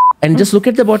 And just look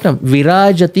at the bottom.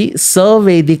 Virajati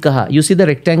Savedikaha. You see the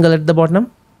rectangle at the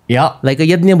bottom? Yeah. Like a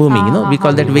Yajna Bhumi, we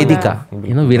call that Vedika.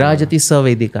 Virajati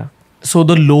Savedika. So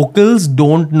the locals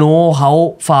don't know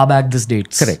how far back this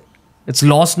dates. Correct. It's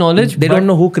lost knowledge. They don't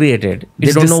know who created.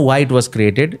 They don't know why it was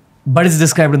created. But it's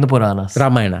described in the Puranas.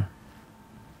 Ramayana.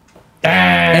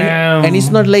 Damn. And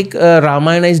it's not like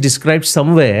Ramayana is described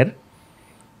somewhere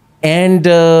and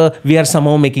we are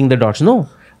somehow making the dots. No.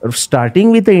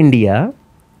 Starting with India,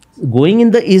 going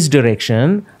in the east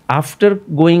direction, after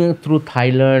going through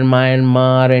Thailand,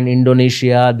 Myanmar and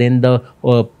Indonesia, then the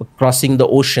crossing the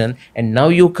ocean, and now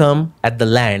you come at the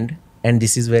land, and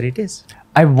this is where it is.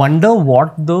 I wonder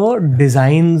what the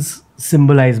designs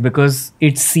symbolize, because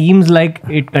it seems like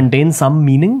it contains some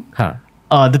meaning.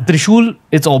 The Trishul,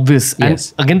 it's obvious.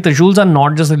 Yes. And again, Trishuls are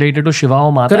not just related to Shiva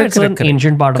or Mata, it's an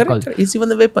ancient part of culture. It's even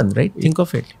a weapon, right? Think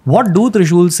of it. What do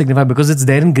Trishuls signify? Because it's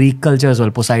there in Greek culture as well,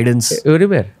 Poseidon's.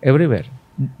 Everywhere.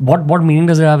 What meaning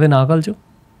does it have in our culture?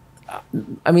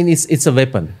 I mean, it's a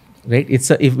weapon, right? It's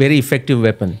a very effective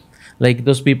weapon. Like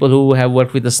those people who have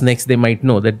worked with the snakes, they might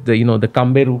know that the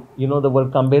kamberu, the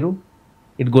word kamberu?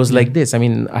 It goes like this. I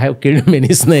mean, I have killed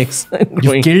many snakes.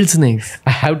 You've killed snakes?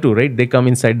 I have to, right? They come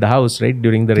inside the house, right?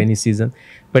 During the rainy season.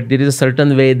 But there is a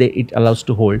certain way it allows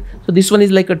to hold. So this one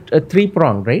is like a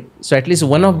three-prong, right? So at least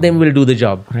one of them will do the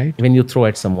job, right? When you throw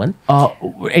at someone. Have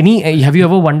you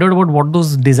ever wondered about what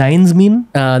those designs mean?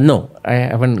 No, I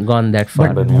haven't gone that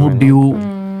far. But do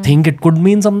you think it could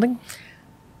mean something?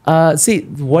 See,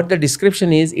 what the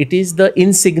description is, it is the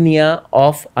insignia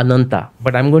of Ananta.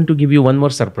 But I'm going to give you one more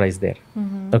surprise there.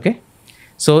 Okay?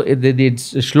 So the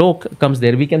shlok comes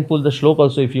there. We can pull the shlok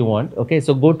also if you want. Okay,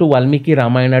 so go to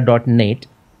valmikiramayana.net.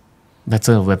 That's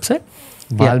a website?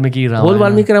 Valmiki Ramayana. Whole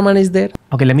Valmiki Ramayana is there.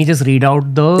 Okay, let me just read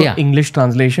out the English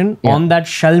translation. Yeah. On that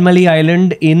Shalmali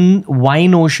island in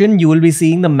Wine Ocean, you will be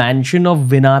seeing the mansion of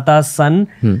Vinata's son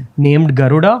named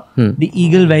Garuda, the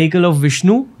eagle vehicle of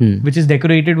Vishnu, which is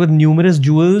decorated with numerous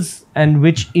jewels and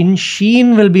which in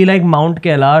sheen will be like Mount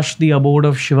Kailash, the abode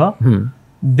of Shiva.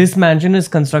 This mansion is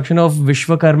construction of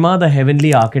Vishwakarma, the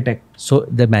heavenly architect. So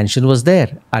the mansion was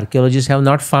there. Archaeologists have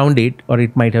not found it, or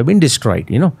it might have been destroyed,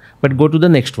 But go to the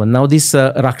next one. Now this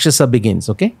Rakshasa begins,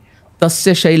 okay?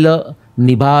 Tasya Shaila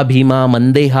Nibha Bhima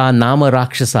Mandeha Nama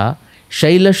Rakshasa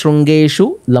Shaila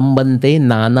Shrungeshu Lambante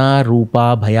Nana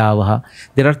Rupa Bhayavaha.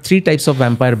 There are 3 types of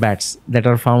vampire bats that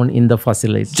are found in the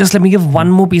fossilized. Just let me give one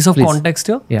more piece of context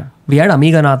here. Yeah. We had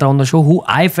Ami Ganatra on the show, who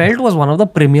I felt was one of the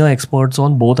premier experts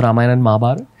on both Ramayana and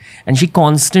Mahabharata. And she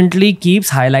constantly keeps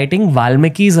highlighting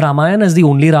Valmiki's Ramayana as the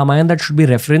only Ramayana that should be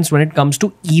referenced when it comes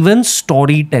to even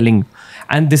storytelling.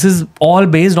 And this is all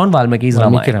based on Valmiki's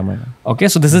Ramayana. Okay,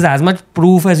 so this is as much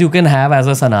proof as you can have as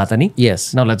a Sanatani.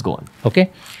 Yes. Now let's go on.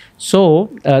 Okay. So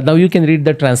now you can read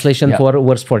the translation for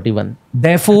verse 41.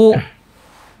 Therefore,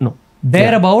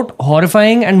 thereabout,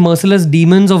 horrifying and merciless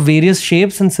demons of various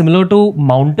shapes and similar to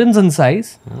mountains in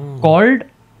size, called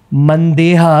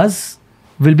Mandehas,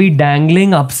 will be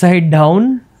dangling upside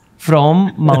down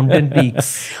from mountain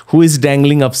peaks. Who is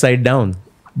dangling upside down?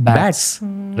 bats,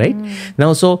 right?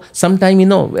 Now, so sometime,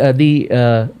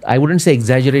 I wouldn't say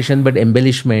exaggeration, but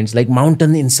embellishments like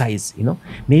mountain in size,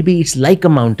 maybe it's like a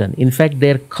mountain. In fact,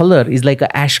 their color is like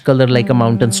a ash color, like a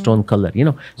mountain stone color,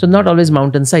 so not always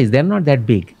mountain size. They're not that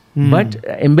big, but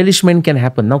embellishment can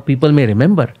happen. Now people may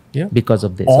remember because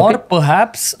of this. Or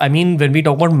perhaps, when we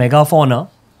talk about megafauna,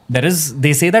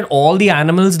 they say that all the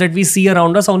animals that we see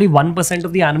around us, only 1%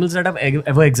 of the animals that have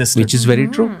ever existed. Which is very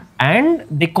true. And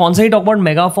they constantly talk about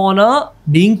megafauna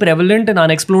being prevalent in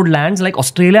unexplored lands. Like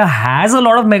Australia has a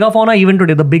lot of megafauna even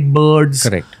today. The big birds.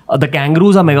 Correct. The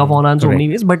kangaroos are megafauna in so many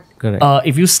ways. But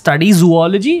if you study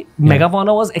zoology,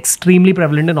 megafauna was extremely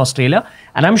prevalent in Australia.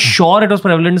 And I'm sure it was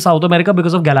prevalent in South America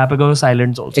because of Galapagos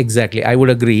Islands also. Exactly. I would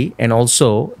agree. And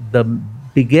also the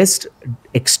biggest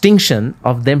extinction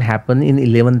of them happened in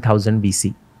 11,000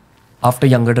 BC. After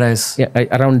Younger Dryas. Yeah,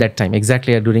 around that time.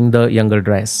 Exactly, during the Younger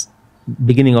Dryas.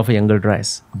 Beginning of a Younger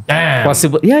Dryas. Damn.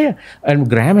 Possible. Yeah. And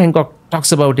Graham Hancock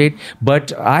talks about it.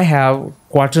 But I have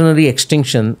Quaternary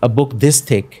Extinction, a book this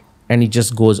thick. And it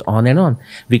just goes on and on.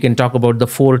 We can talk about the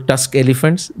 4 tusk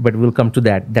elephants, but we'll come to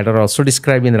that. That are also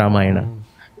described in Ramayana.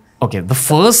 Okay, the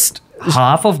first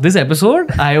half of this episode,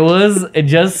 I was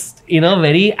just in a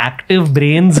very active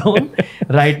brain zone.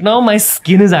 Right now, my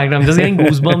skin is active. I'm just getting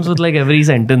goosebumps with like every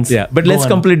sentence. Yeah, but let's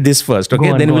complete this first,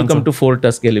 okay? Then we'll come to 4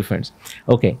 tusk elephants.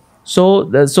 Okay,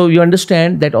 so you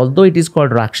understand that although it is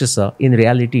called Rakshasa, in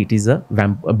reality it is a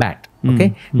bat.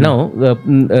 Okay, now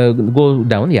go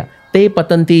down. Yeah. Te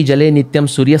patanti jale nityam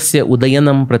suryasya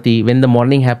udayanam prati. When the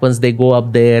morning happens, they go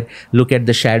up there, look at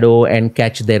the shadow and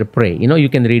catch their prey. You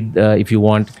can read if you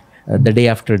want the day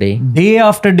after day. Day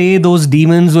after day, those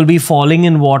demons will be falling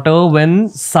in water when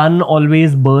sun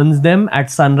always burns them at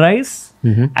sunrise.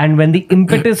 And when the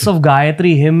impetus of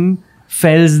Gayatri hymn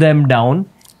fells them down,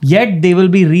 yet they will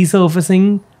be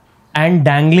resurfacing and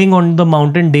dangling on the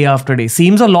mountain day after day.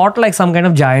 Seems a lot like some kind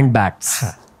of giant bats.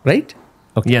 Right?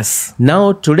 Okay. Yes.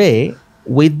 Now today,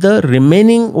 with the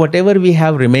remaining, whatever we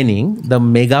have remaining, the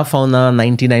megafauna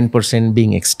 99%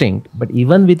 being extinct, but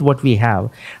even with what we have,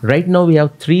 right now we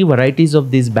have 3 varieties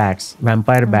of these bats,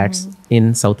 vampire bats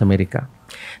in South America.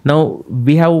 Now,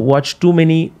 we have watched too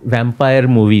many vampire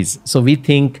movies. So we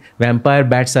think vampire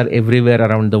bats are everywhere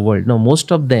around the world. No,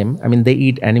 most of them, they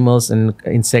eat animals and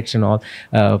insects and all,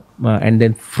 and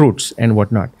then fruits and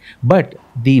whatnot. But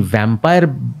the vampire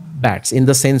bats, in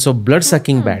the sense of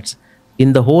blood-sucking bats,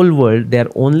 in the whole world, they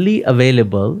are only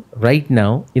available right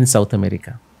now in South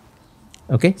America.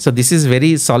 Okay, so this is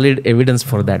very solid evidence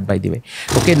for that, by the way.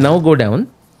 Okay, now go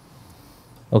down.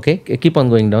 Okay, keep on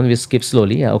going down. We skip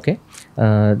slowly. Yeah, okay.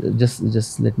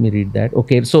 Just let me read that.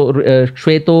 Okay, so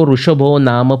Shweto Rushabho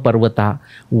Nama Parvata,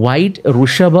 white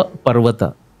Rushabha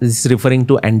Parvata. This is referring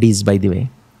to Andes, by the way.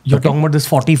 You're talking about this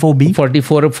 44B?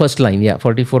 44 first line, yeah,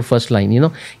 44 first line.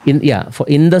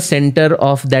 In the center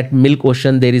of that milk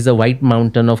ocean, there is a white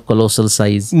mountain of colossal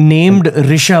size. Named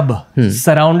Rishabh,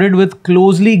 surrounded with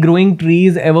closely growing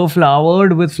trees, ever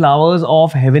flowered with flowers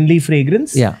of heavenly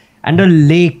fragrance. Yeah. And a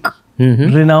lake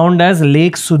renowned as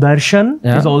Lake Sudarshan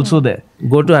is also there.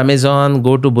 Go to Amazon,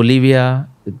 go to Bolivia,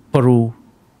 Peru.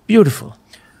 Beautiful.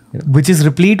 Which is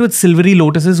replete with silvery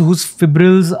lotuses whose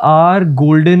fibrils are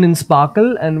golden in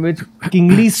sparkle and which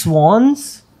kingly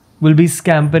swans will be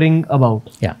scampering about.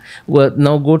 Yeah. Well,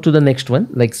 now go to the next one.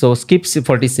 So skip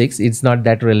 46. It's not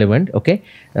that relevant. Okay.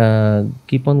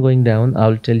 Keep on going down.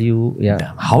 I'll tell you. Yeah.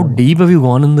 Damn, how deep have you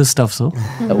gone in this stuff, sir?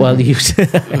 Well, you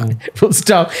full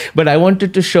stop. But I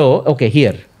wanted to show. Okay,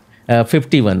 here,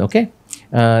 51. Okay.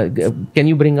 Can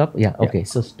you bring up? Yeah. Okay.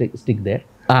 So stick there.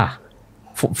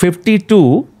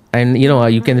 52. And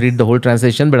you can read the whole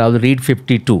translation, but I'll read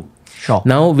 52. Sure.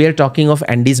 Now we are talking of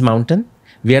Andes mountain.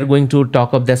 We are going to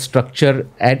talk of the structure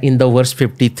in the verse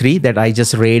 53 that I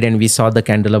just read, and we saw the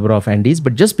candelabra of Andes.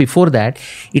 But just before that,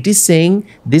 it is saying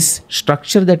this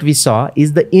structure that we saw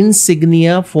is the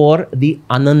insignia for the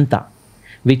Ananta,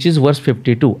 which is verse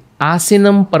 52.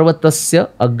 Asinam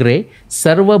parvatasya agre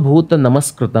sarva bhuta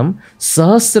namaskrutam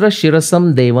sahasra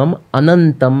shirasam devam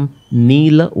anantam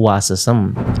nila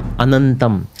vasasam.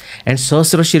 Anantam. And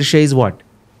sahasra shirsha is what?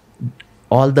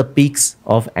 All the peaks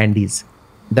of Andes.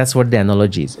 That's what the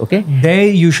analogy is. Okay. There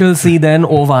you shall see then,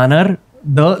 O Vanar,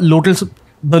 the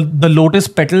lotus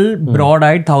petal,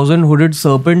 broad-eyed, thousand-hooded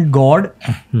serpent god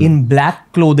in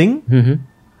black clothing.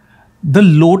 The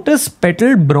lotus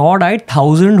petal, broad-eyed,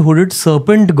 thousand-hooded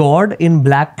serpent god in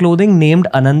black clothing named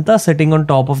Ananta sitting on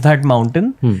top of that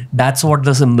mountain. That's what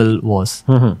the symbol was.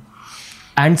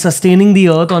 And sustaining the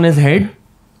earth on his head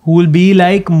who will be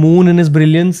like moon in his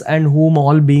brilliance and whom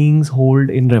all beings hold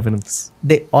in reverence.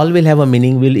 They all will have a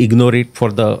meaning. We'll ignore it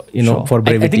for the, Sure. for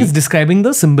brevity. I think it's describing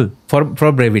the symbol. For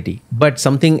brevity. But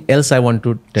something else I want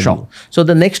to tell Sure. you. So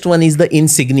the next one is the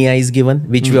insignia is given,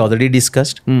 which we already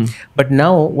discussed. But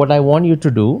now what I want you to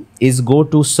do is go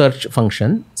to search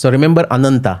function. So remember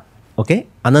Ananta. Okay.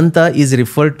 Ananta is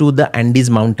referred to the Andes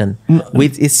mountain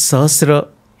with its Sahasra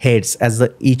heads as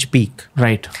the each peak.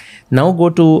 Right. Now go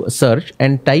to search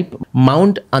and type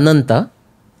Mount Ananta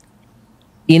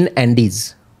in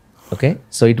Andes. Okay.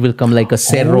 So it will come like a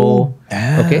cerro.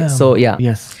 Okay. So yeah.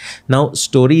 Yes. Now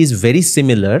story is very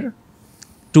similar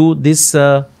to this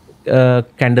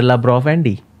candelabra of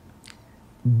Andy.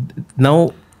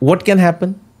 Now what can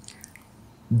happen?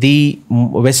 The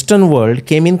Western world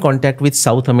came in contact with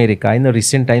South America in the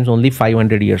recent times only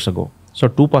 500 years ago. So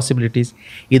two possibilities.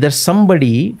 Either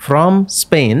somebody from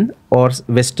Spain or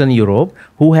Western Europe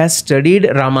who has studied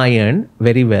Ramayana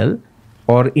very well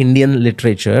or Indian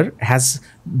literature, has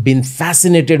been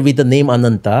fascinated with the name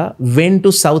Ananta, went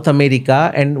to South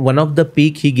America and one of the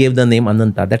peak he gave the name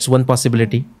Ananta. That's one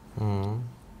possibility.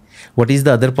 What is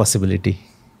the other possibility?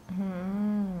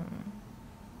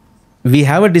 We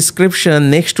have a description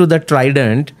next to the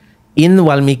trident in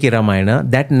Valmiki Ramayana.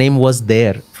 That name was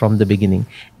there from the beginning.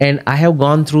 And I have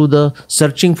gone through the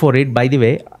searching for it. By the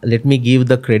way, let me give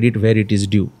the credit where it is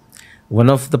due.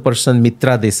 One of the person,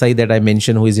 Mitra Desai, that I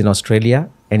mentioned, who is in Australia,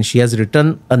 and she has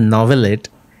written a novelette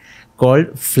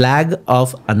called Flag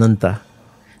of Ananta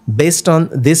based on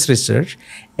this research.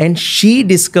 And she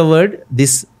discovered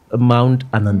this Mount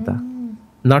Ananta.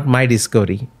 Not my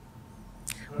discovery.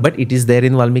 But it is there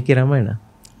in Valmiki Ramayana.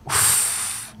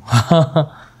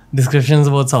 Descriptions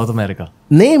about South America.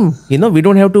 Name, we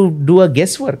don't have to do a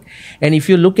guesswork. And if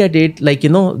you look at it, like,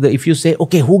 if you say,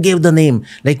 okay, who gave the name?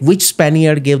 Like, which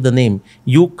Spaniard gave the name?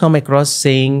 You come across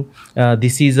saying,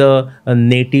 this is a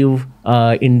native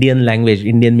Indian language.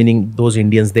 Indian meaning those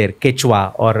Indians there.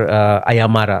 Quechua or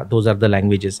Aymara, those are the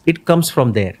languages. It comes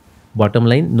from there. Bottom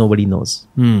line, nobody knows.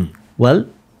 Well,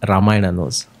 Ramayana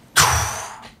knows.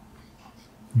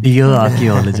 Dear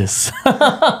archaeologists.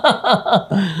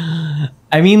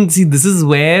 I mean, see, this is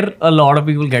where a lot of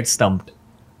people get stumped.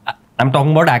 I'm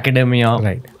talking about academia,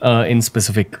 Right. In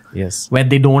specific. Yes. Where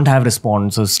they don't have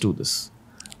responses to this.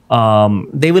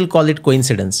 They will call it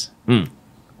coincidence.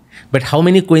 But how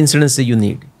many coincidences you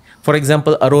need? For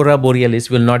example, Aurora Borealis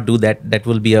will not do that. That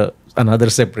will be another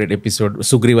separate episode.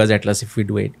 Sugriva's Atlas, if we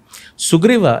do it.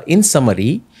 Sugriva, in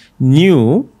summary,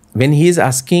 knew when he is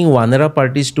asking Vanara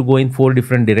parties to go in 4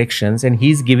 different directions and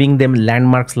he's giving them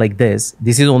landmarks like this,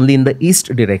 this is only in the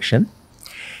east direction.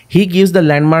 He gives the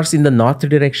landmarks in the north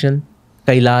direction,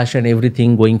 Kailash and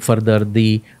everything going further,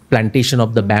 the plantation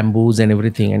of the bamboos and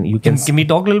everything. And you can... Can we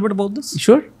talk a little bit about this?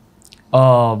 Sure.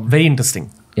 Very interesting.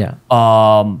 Yeah.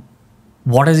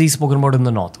 What has he spoken about in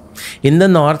the north? In the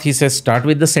north, he says, start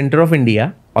with the center of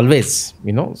India. Always,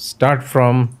 start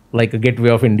from like a gateway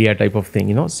of India type of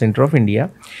thing, center of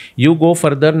India. You go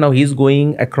further. Now he's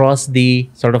going across the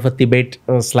sort of a Tibet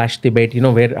 / Tibet,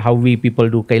 where how we people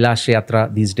do Kailash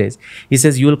Yatra these days. He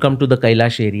says, you will come to the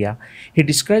Kailash area. He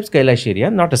describes Kailash area,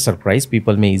 not a surprise.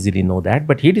 People may easily know that,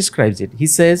 but he describes it. He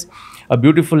says, a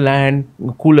beautiful land,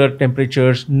 cooler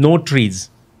temperatures, no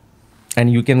trees. And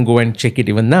you can go and check it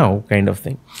even now, kind of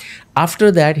thing.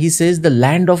 After that, he says the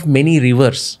land of many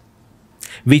rivers,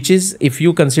 which is, if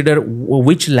you consider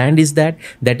which land is that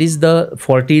is the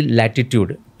 40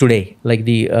 latitude today, like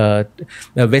the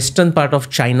western part of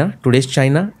China, today's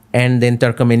China, and then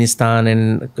Turkmenistan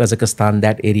and Kazakhstan,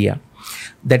 that area.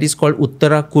 That is called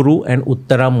Uttara Kuru and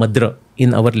Uttara Madra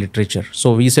in our literature.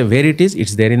 So we say where it is,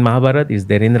 it's there in Mahabharata, it's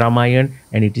there in Ramayana,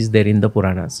 and it is there in the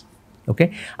Puranas.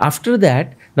 Okay. After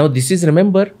that, now this is,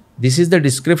 remember, this is the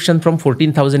description from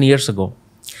 14,000 years ago.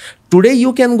 Today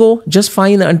you can go just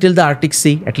fine until the Arctic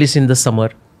Sea, at least in the summer.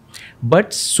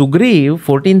 But Sugriv,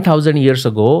 14,000 years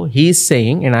ago, he is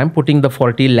saying, and I'm putting the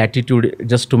 40 latitude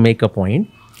just to make a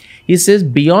point. He says,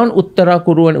 beyond Uttara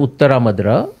Kuru and Uttara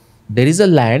Madra, there is a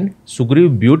land.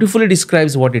 Sugriv beautifully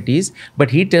describes what it is, but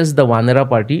he tells the Vanara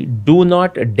party, do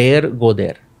not dare go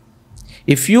there.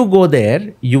 If you go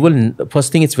there, you will,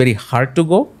 first thing, it's very hard to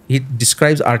go. He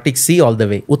describes Arctic Sea all the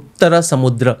way. Uttara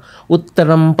Samudra,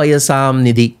 Uttaram Payasam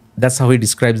Nidhi. That's how he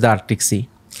describes the Arctic Sea.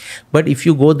 But if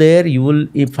you go there, you will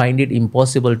find it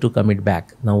impossible to commit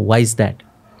back. Now, why is that?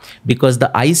 Because the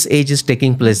ice age is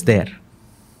taking place there.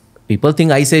 People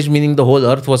think ice age meaning the whole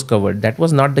earth was covered. That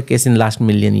was not the case in last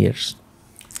million years.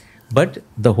 But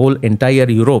the whole entire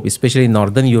Europe, especially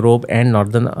Northern Europe and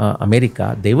Northern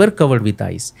America, they were covered with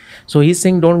ice. So he's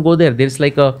saying, don't go there. There's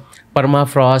like a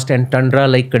permafrost and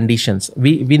tundra-like conditions.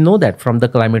 We know that from the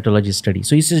climatology study.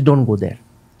 So he says, don't go there.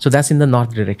 So that's in the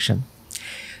north direction.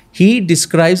 He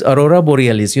describes aurora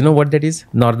borealis. You know what that is?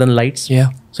 Northern lights.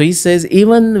 Yeah. So he says,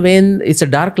 even when it's a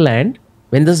dark land,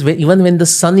 even when the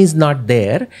sun is not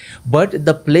there, but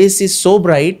the place is so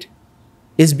bright,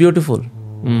 it's beautiful.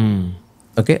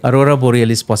 Okay, aurora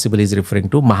borealis possibly is referring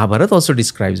to. Mahabharata also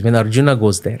describes when Arjuna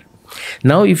goes there.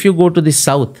 Now, if you go to the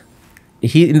south,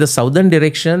 in the southern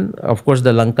direction, of course,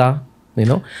 the Lanka,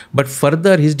 but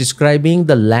further he's describing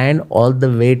the land all the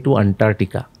way to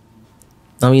Antarctica.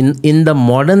 Now, in the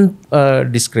modern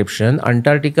description,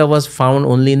 Antarctica was found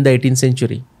only in the 18th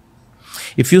century.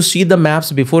 If you see the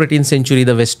maps before 18th century,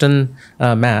 the Western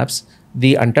maps,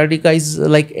 the Antarctica is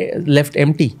like left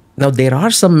empty. Now, there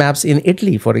are some maps in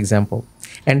Italy, for example,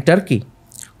 and Turkey,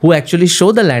 who actually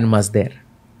show the landmass there.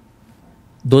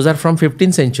 Those are from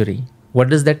 15th century. What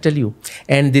does that tell you?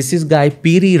 And this is guy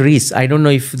Piri Reis. I don't know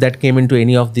if that came into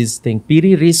any of these things.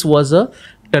 Piri Reis was a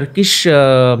Turkish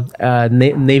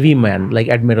navy man, like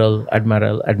admiral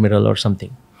or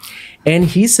something. And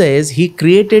he says he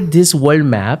created this world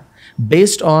map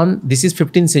based on, this is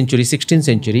 15th century, 16th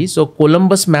century. So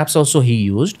Columbus maps also he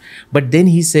used. But then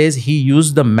he says he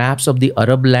used the maps of the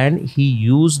Arab land. He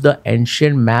used the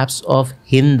ancient maps of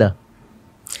Hind.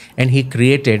 And he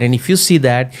created, and if you see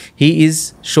that, he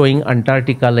is showing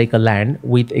Antarctica like a land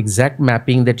with exact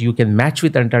mapping that you can match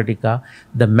with Antarctica.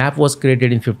 The map was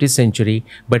created in 15th century,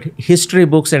 but history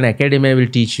books and academia will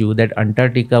teach you that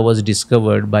Antarctica was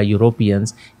discovered by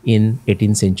Europeans in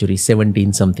 18th century,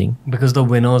 17 something. Because the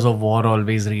winners of war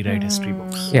always rewrite history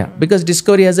books. Yeah, because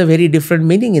discovery has a very different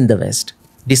meaning in the West.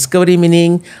 Discovery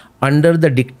meaning under the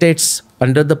dictates,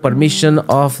 under the permission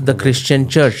of the Christian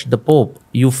church, the Pope,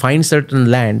 you find certain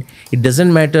land. It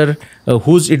doesn't matter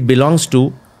whose it belongs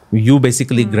to, you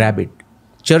basically grab it.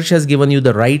 Church has given you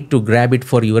the right to grab it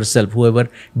for yourself, whoever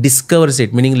discovers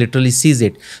it, meaning literally sees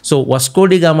it. So Vasco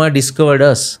da Gama discovered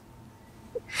us.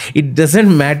 It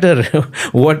doesn't matter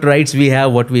what rights we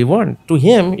have, what we want. To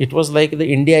him, it was like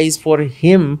the India is for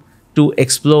him to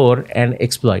explore and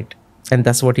exploit. And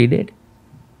that's what he did,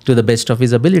 to the best of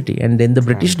his ability. And then the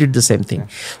British did the same thing.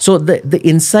 So the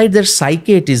inside their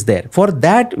psyche it is there. For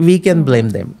that we can blame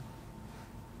them.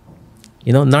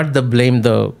 Not blame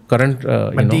the current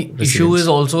But the issue is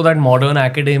also that modern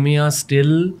academia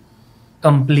still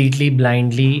completely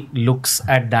blindly looks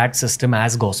at that system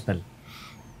as gospel.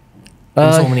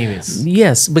 In so many ways.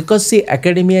 Yes, because see,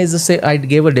 academia is I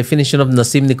gave a definition of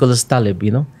Nassim Nicholas Taleb,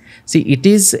 See, it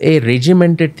is a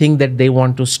regimented thing that they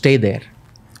want to stay there.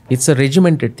 It's a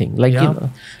regimented thing.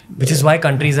 Which is why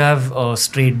countries have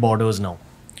straight borders now.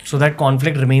 So that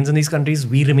conflict remains in these countries.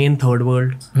 We remain third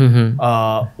world.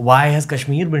 Why has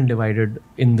Kashmir been divided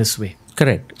in this way?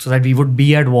 Correct. So that we would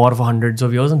be at war for hundreds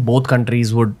of years and both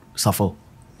countries would suffer.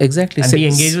 Exactly. And be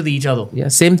engaged with each other. Yeah,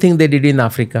 same thing they did in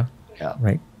Africa. Yeah.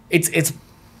 Right. It's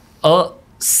a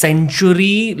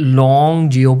century-long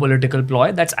geopolitical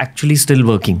ploy that's actually still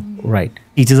working. Right.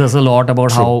 Teaches us a lot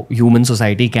about how human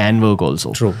society can work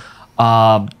also. True.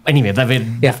 Anyway, that we're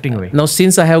drifting away. Now,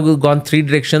 since I have gone three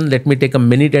directions, let me take a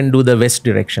minute and do the west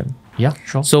direction. Yeah,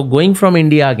 sure. So going from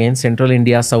India again, central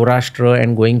India, Saurashtra,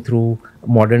 and going through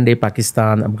modern day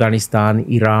Pakistan, Afghanistan,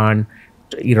 Iran,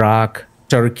 Iraq,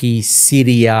 Turkey,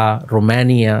 Syria,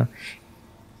 Romania,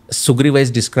 Sugriva is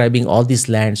describing all these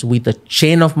lands with a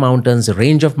chain of mountains, a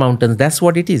range of mountains. That's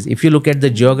what it is. If you look at the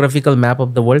geographical map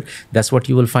of the world, that's what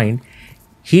you will find.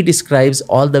 He describes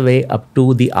all the way up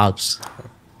to the Alps.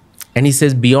 And he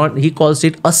says beyond, he calls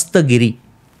it Astagiri.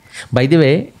 By the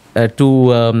way,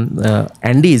 to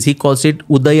Andes, he calls it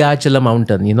Udayachala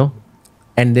mountain,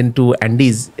 And then to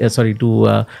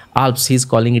to Alps, he's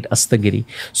calling it Astagiri.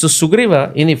 So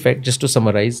Sugriva, in effect, just to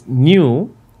summarize,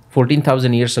 knew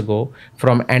 14,000 years ago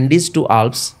from Andes to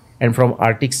Alps and from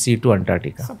Arctic Sea to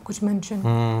Antarctica. सब कुछ mention.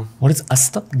 What is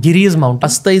Asta? Giri is mountain.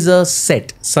 Asta is a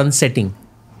sun setting.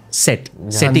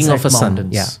 Setting of a sun.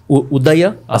 Mountains. Yeah.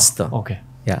 Udaya, Asta. Okay.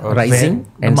 Yeah. Rising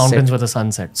the and mountains where the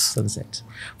sun sets. Sunsets.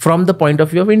 From the point of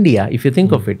view of India, if you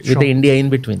think of it, with the India in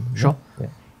between. Sure.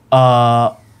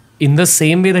 Yeah. In the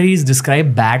same way that he's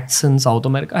described bats in South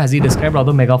America, has he described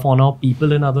other megafauna or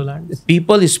people in other lands?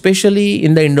 People, especially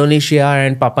in the Indonesia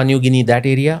and Papua New Guinea, that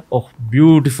area,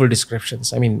 beautiful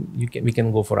descriptions. I mean, we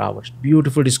can go for hours.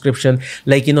 Beautiful description.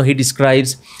 Like, he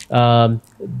describes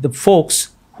the folks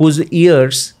whose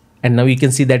ears, and now you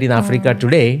can see that in Africa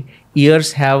today,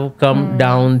 ears have come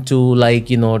down to like,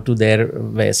 to their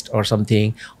waist or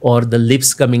something, or the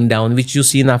lips coming down, which you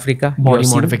see in Africa. Body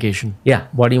modification. Yeah,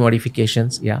 body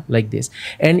modifications. Yeah, like this.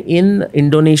 And in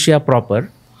Indonesia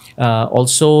proper,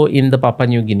 also in the Papua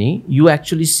New Guinea, you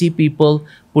actually see people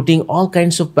putting all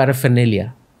kinds of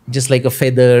paraphernalia, just like a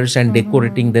feathers and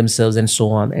decorating themselves and so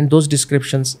on. And those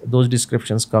descriptions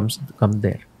come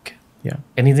there. Okay. Yeah.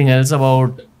 Anything else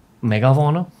about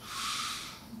megafauna?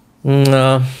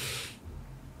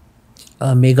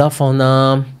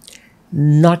 Megafauna,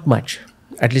 not much.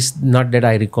 At least not that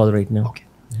I recall right now. Okay.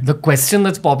 The question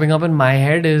that's popping up in my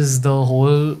head is the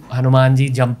whole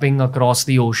Hanumanji jumping across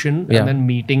the ocean Yeah. and then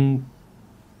meeting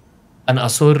an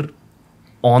Asur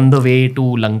on the way to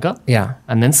Lanka. Yeah.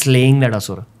 And then slaying that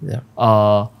Asura. Yeah.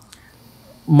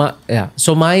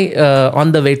 So my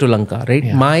on the way to Lanka, right?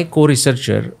 Yeah. My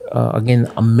co-researcher,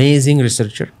 again, amazing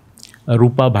researcher,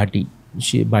 Rupa Bhati.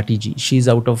 Bhati ji. She's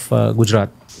out of Gujarat.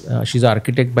 She's an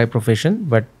architect by profession,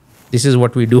 but this is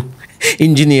what we do: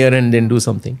 engineer and then do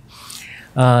something.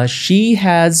 She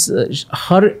has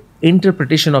her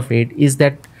interpretation of it is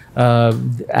that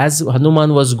as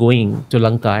Hanuman was going to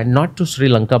Lanka, and not to Sri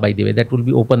Lanka, by the way, that will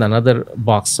be open another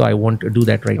box, so I won't do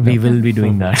that right now. We will be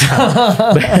doing that.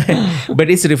 But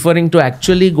it's referring to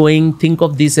actually going, think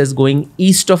of this as going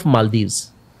east of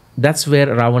Maldives. That's where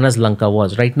Ravana's Lanka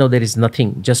was. Right now there is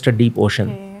nothing, just a deep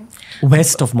ocean.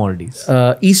 West of Maldives.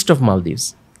 East of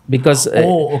Maldives. Because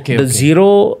okay.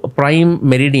 zero prime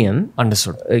meridian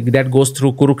Understood. that goes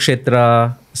through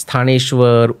Kurukshetra,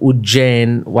 Sthaneshwar,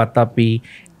 Ujjain, Vatapi,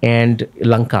 and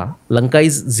Lanka. Lanka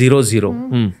is 0,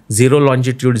 0. 0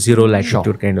 longitude, 0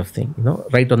 latitude kind of thing,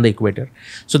 right on the equator.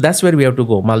 So that's where we have to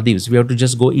go, Maldives. We have to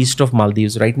just go east of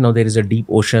Maldives. Right now there is a deep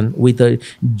ocean with a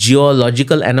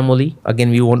geological anomaly. Again,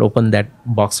 we won't open that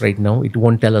box right now. It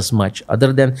won't tell us much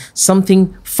other than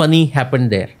something funny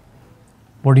happened there.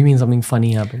 What do you mean something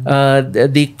funny happened?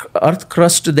 The earth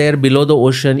crust there below the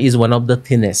ocean is one of the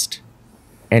thinnest.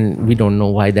 And we don't know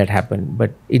why that happened,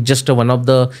 but it's just one of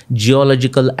the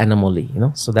geological anomaly,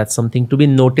 So that's something to be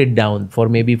noted down for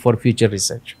maybe for future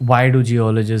research. Why do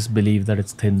geologists believe that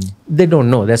it's thin? They don't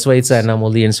know. That's why it's an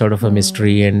anomaly and sort of a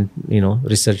mystery and,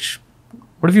 research.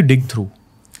 What if you dig through?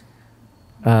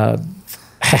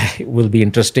 It will be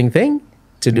interesting thing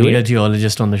to do. Need a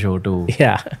geologist on the show to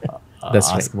Yeah,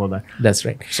 that's ask right. about that. That's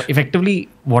right. So effectively,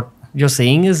 what you're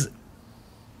saying is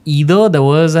either there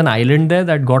was an island there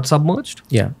that got submerged.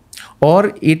 Yeah.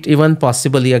 Or it even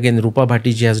possibly, again, Rupa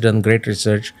Bhatti ji has done great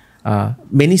research,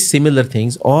 many similar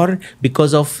things, or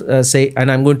because of, say,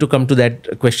 and I'm going to come to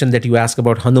that question that you asked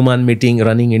about Hanuman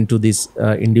running into these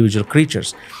individual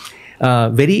creatures.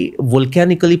 Very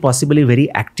volcanically, possibly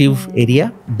very active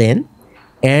area then.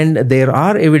 And there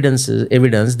are evidence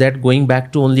that going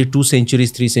back to only 2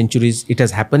 centuries, 3 centuries, it has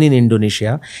happened in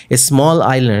Indonesia. A small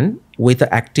island with an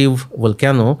active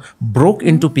volcano broke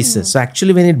into pieces. So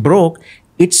actually when it broke,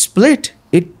 it split,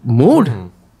 it moved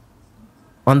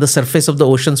on the surface of the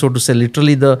ocean, so to say.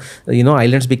 Literally the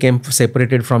islands became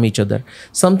separated from each other.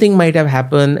 Something might have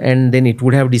happened and then it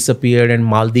would have disappeared, and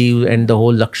Maldives and the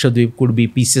whole Lakshadweep could be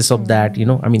pieces of that,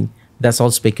 I mean, that's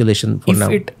all speculation for now.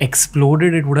 If it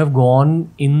exploded, it would have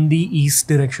gone in the east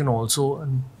direction also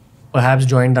and perhaps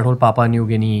joined that whole Papua New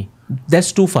Guinea.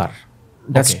 That's too far.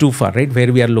 That's too far, right?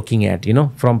 Where we are looking at,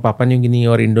 from Papua New Guinea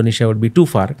or Indonesia would be too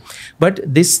far. But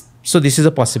this is a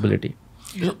possibility.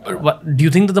 Do you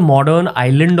think that the modern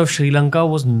island of Sri Lanka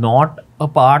was not a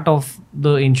part of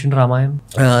the ancient Ramayana?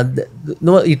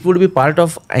 No, it would be part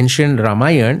of ancient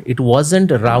Ramayana. It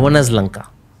wasn't Ravana's Lanka.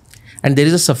 And there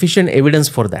is a sufficient evidence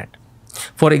for that.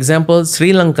 For example,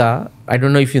 Sri Lanka, I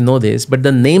don't know if you know this, but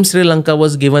the name Sri Lanka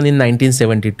was given in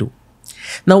 1972.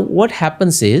 Now, what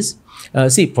happens is,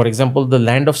 see, for example, the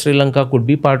land of Sri Lanka could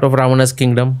be part of Ravana's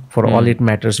kingdom. For all it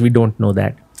matters, we don't know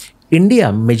that.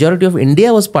 India, majority of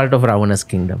India was part of Ravana's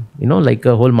kingdom. Like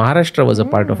a whole Maharashtra was a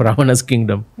part of Ravana's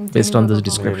kingdom based on this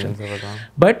description.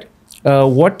 But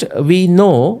what we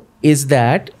know is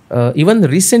that even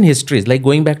recent histories, like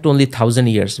going back to only 1,000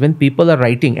 years, when people are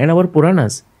writing, and our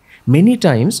Puranas, many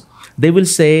times they will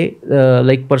say,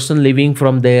 like person living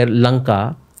from their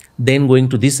Lanka, then going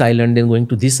to this island, then going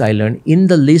to this island. In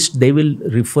the list, they will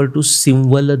refer to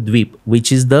Simvala Dweep,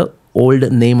 which is the old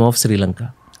name of Sri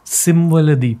Lanka.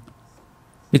 Simvala Deep.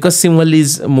 Because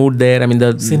Sinhalese moved there. I mean,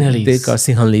 the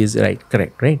Sinhalese, right?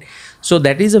 Correct, right? So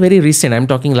that is a very recent. I'm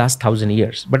talking last 1,000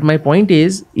 years. But my point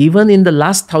is, even in the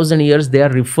last 1,000 years, they are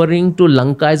referring to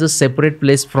Lanka as a separate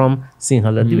place from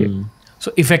Sinhala Dweep.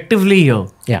 So effectively here,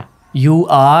 you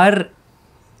are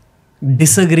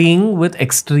disagreeing with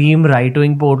extreme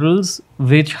right-wing portals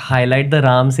which highlight the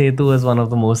Ram Setu as one of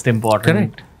the most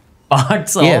important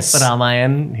parts of Yes.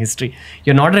 Ramayana history.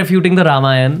 You're not refuting the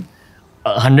Ramayana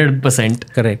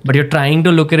 100%. Correct. But you're trying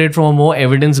to look at it from a more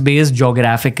evidence-based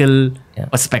geographical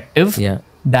perspective. Yeah.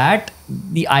 That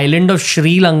the island of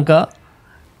Sri Lanka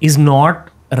is not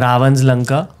Ravan's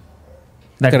Lanka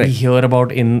that we Correct. hear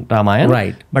about in Ramayana.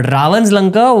 Right. But Ravan's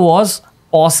Lanka was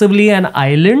possibly an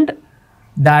island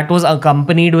that was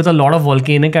accompanied with a lot of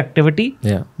volcanic activity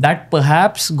Yeah. that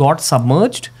perhaps got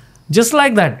submerged, just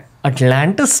like that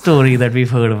Atlantis story that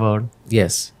we've heard about.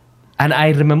 Yes. And I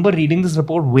remember reading this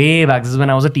report way back. This is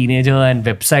when I was a teenager and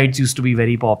websites used to be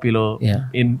very popular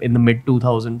in the mid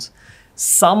 2000s.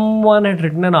 Someone had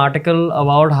written an article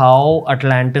about how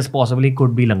Atlantis possibly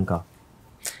could be Lanka.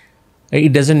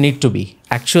 It doesn't need to be.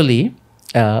 Actually,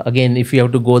 again, if you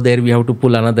have to go there, we have to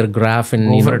pull another graph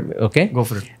and Go for it. Okay. Go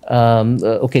for it.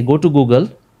 Okay, go to Google.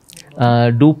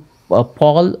 Do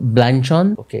Paul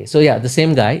Blanchon. Okay, so yeah, the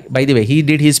same guy. By the way, he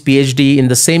did his PhD in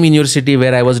the same university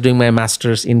where I was doing my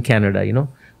master's in Canada.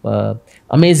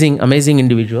 Amazing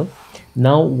individual.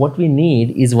 Now, what we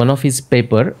need is one of his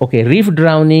paper. Okay, reef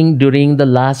drowning during the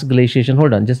last glaciation.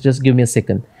 Hold on, just give me a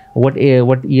second. What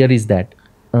year is that?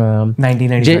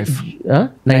 1995.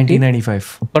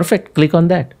 1995. Perfect. Click on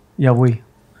that. Yeah, wohi.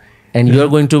 And you are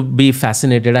going to be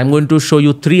fascinated. I'm going to show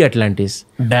you 3 Atlantis.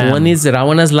 Damn. One is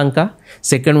Ravana's Lanka.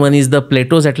 Second one is the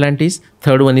Plato's Atlantis.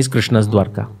 Third one is Krishna's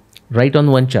Dwarka. Right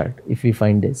on one chart, if we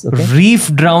find this. Okay.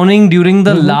 Reef drowning during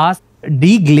the last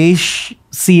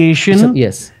deglaciation.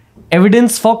 Yes.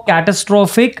 Evidence for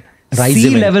catastrophic Rise sea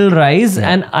event. level rise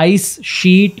and ice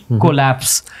sheet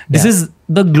collapse. This is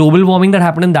the global warming that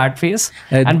happened in that phase.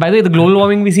 And by the way, the global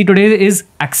warming we see today is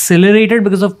accelerated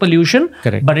because of pollution.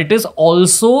 Correct. But it is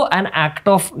also an act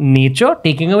of nature,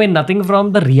 taking away nothing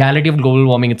from the reality of global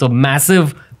warming. It's a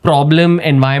massive problem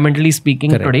environmentally speaking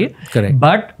today. Correct.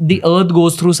 But the earth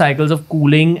goes through cycles of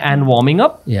cooling and warming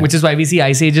up, which is why we see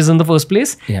ice ages in the first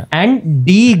place. And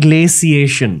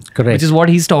deglaciation, Correct. which is what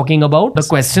he's talking about. The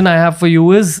question I have for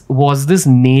you is, was this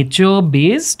nature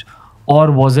based or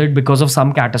was it because of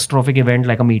some catastrophic event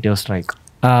like a meteor strike?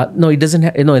 No, it doesn't.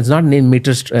 It's not named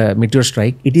meteor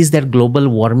strike. It is that global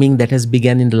warming that has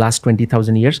begun in the last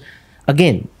 20,000 years.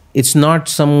 Again, it's not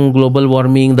some global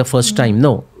warming the first time.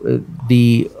 No,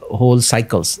 the whole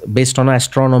cycles based on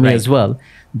astronomy as well.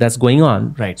 That's going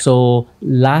on. Right. So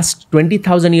last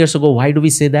 20,000 years ago, why do we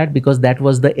say that? Because that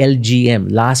was the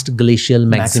LGM, last glacial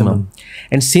maximum.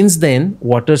 And since then,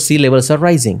 water sea levels are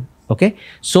rising. Okay.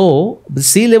 So the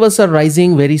sea levels are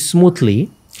rising very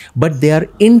smoothly, but they are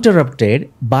interrupted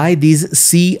by these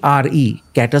CRE,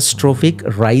 catastrophic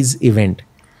rise event.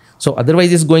 So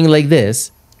otherwise it's going like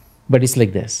this, but it's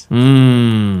like this.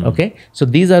 Okay. So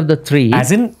these are the 3.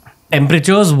 As in,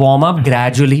 temperatures warm up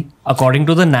gradually according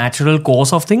to the natural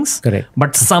course of things. Correct.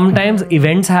 But sometimes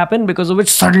events happen because of which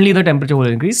suddenly the temperature will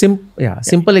increase.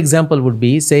 Simple example would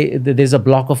be, say there's a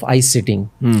block of ice sitting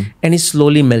and it's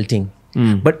slowly melting.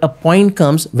 But a point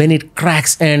comes when it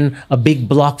cracks and a big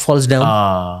block falls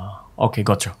down. Okay,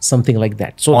 gotcha. Something like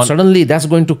that. So suddenly that's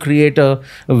going to create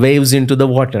waves into the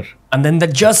water. And then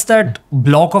just that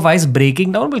block of ice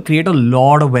breaking down will create a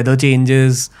lot of weather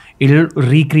changes. It'll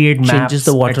recreate maps, Changes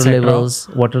the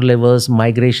water levels,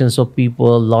 migrations of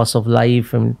people, loss of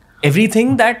life. And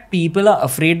everything that people are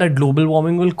afraid that global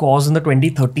warming will cause in the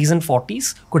 2030s and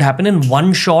 40s could happen in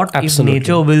one shot if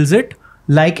nature wills it,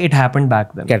 like it happened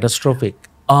back then. catastrophic.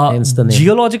 Hence the name.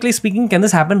 Geologically speaking, can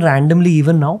this happen randomly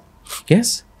even now?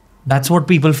 Yes. That's what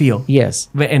people fear. Yes.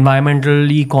 Where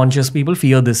environmentally conscious people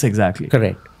fear this exactly.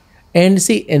 Correct. And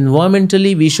see,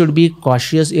 environmentally, we should be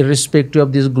cautious irrespective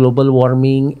of this global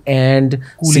warming and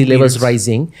sea levels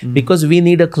rising because we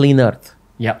need a clean earth.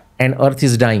 Yeah. And earth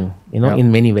is dying,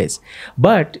 in many ways.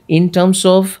 But in terms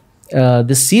of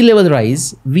the sea level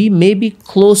rise, we may be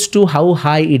close to how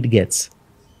high it gets.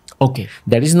 Okay.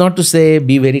 That is not to say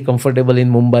be very comfortable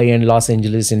in Mumbai and Los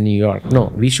Angeles and New York.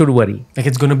 No, we should worry. Like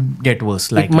it's going to get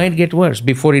worse. It might get worse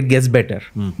before it gets better.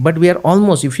 But we are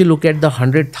almost, if you look at the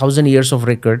 100,000 years of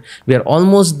record, we are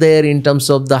almost there in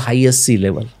terms of the highest sea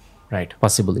level. Right.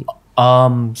 Possibly.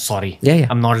 Sorry. Yeah.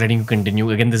 I'm not letting you continue.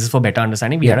 Again, this is for better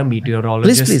understanding. We had a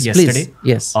meteorologist yesterday. Please.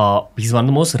 Yes. He's one of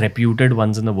the most reputed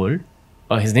ones in the world.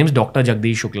 His name is Dr.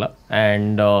 Jagdish Shukla,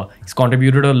 and he's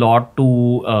contributed a lot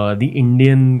to the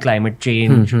Indian climate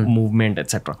change movement,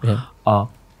 etc.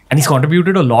 And he's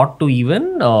contributed a lot to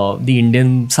even the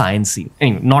Indian science scene.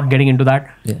 Anyway, not getting into that.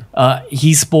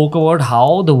 He spoke about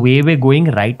how the way we're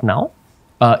going right now,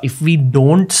 if we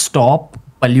don't stop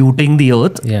polluting the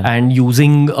earth and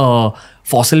using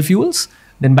fossil fuels,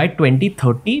 then by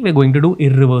 2030, we're going to do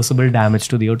irreversible damage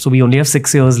to the earth. So we only have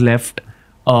 6 years left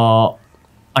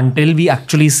until we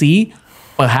actually see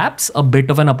perhaps a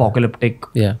bit of an apocalyptic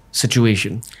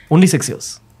situation. Only 6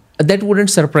 years. That wouldn't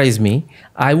surprise me.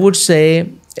 I would say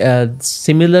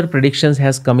similar predictions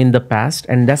has come in the past,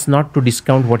 and that's not to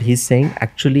discount what he's saying.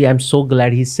 Actually, I'm so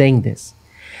glad he's saying this.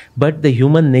 But the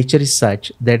human nature is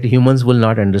such that humans will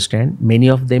not understand. Many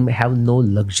of them have no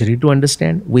luxury to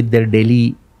understand with their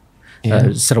daily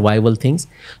survival things.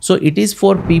 So it is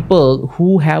for people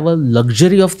who have a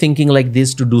luxury of thinking like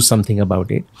this to do something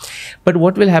about it. But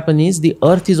what will happen is the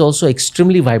earth is also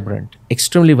extremely vibrant,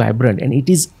 and it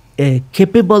is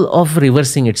capable of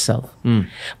reversing itself.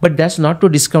 But that's not to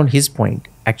discount his point.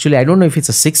 Actually, I don't know if it's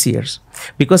a 6 years,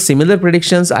 because similar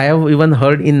predictions I have even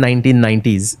heard in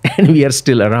 1990s and we are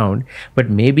still around, but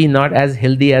maybe not as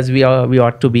healthy as we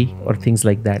ought to be, or things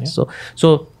like that. So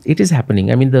it is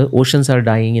happening. I mean, the oceans are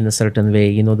dying in a certain way.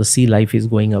 You know, the sea life is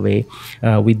going away.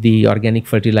 With the organic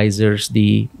fertilizers,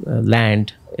 the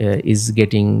land is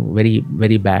getting very,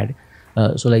 very bad.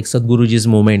 So like Sadhguruji's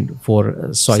movement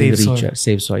for soil recharge,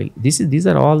 save soil. These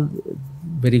are all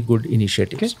very good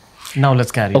initiatives. Okay. Now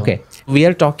let's carry on. Okay, we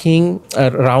are talking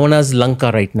Ravana's Lanka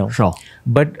right now. Sure.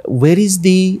 But where is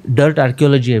the dirt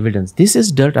archaeology evidence? This is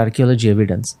dirt archaeology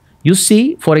evidence. You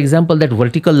see, for example, that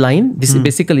vertical line, this is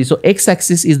basically, so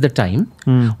x-axis is the time,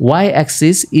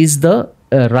 y-axis is the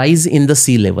rise in the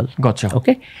sea level. Gotcha.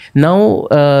 Okay. Now,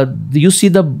 you see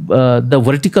the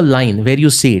vertical line where you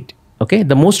see it. Okay.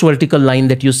 The most vertical line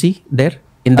that you see there.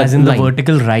 As in the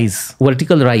vertical rise.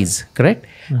 Vertical rise, correct?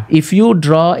 If you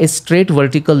draw a straight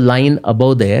vertical line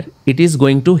above there, it is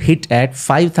going to hit at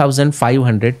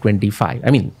 5,525.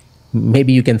 I mean,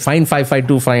 maybe you can find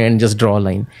 5,525 and just draw a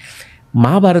line.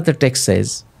 Mahabharata text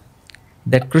says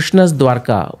that Krishna's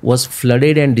Dwarka was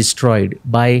flooded and destroyed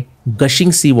by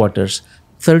gushing sea waters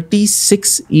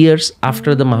 36 years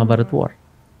after the Mahabharata war.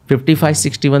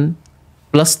 5561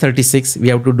 plus 36, we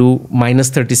have to do minus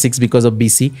 36 because of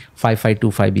BC,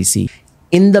 5525 BC.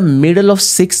 In the middle of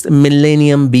 6th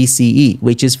millennium BCE,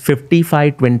 which is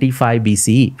 5525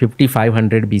 BCE,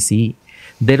 5500 BCE,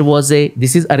 there was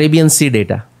this is Arabian Sea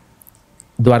data.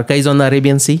 Dwarka is on the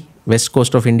Arabian Sea, west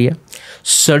coast of India.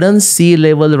 Sudden sea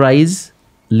level rise,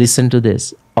 listen to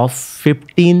this, of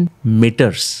 15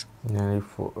 meters.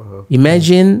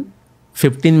 Imagine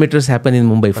 15 meters happen in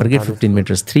Mumbai. Forget 15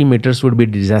 meters. 3 meters would be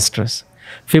disastrous.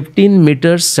 15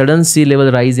 meters sudden sea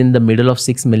level rise in the middle of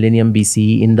 6th millennium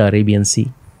BCE in the Arabian Sea.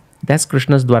 That's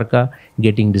Krishna's Dwarka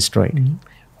getting destroyed.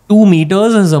 2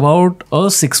 meters is about a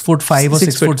 6'5" or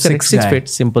 6'6" guy. 6 feet,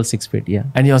 simple 6 feet, yeah.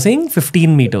 And you're saying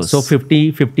 15 meters. So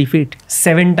 50 feet.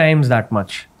 7 times that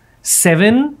much.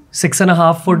 7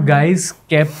 6.5 foot guys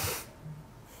kept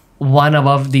one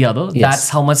above the other. Yes. That's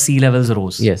how much sea levels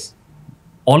rose. Yes.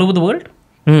 All over the world?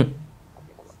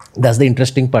 That's the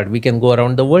interesting part. We can go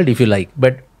around the world if you like.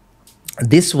 But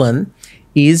this one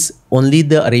is only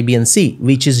the Arabian Sea,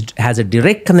 which has a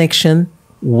direct connection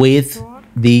with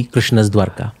the Krishna's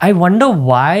Dwarka. I wonder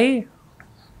why,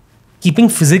 keeping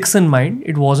physics in mind,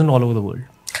 it wasn't all over the world.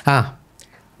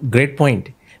 Great point.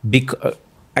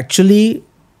 Actually,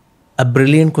 a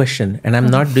brilliant question. And I'm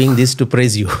not doing this to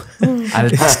praise you. I'll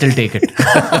still take it.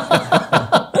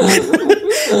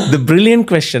 The brilliant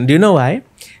question. Do you know why?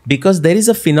 Because there is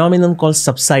a phenomenon called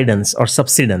subsidence or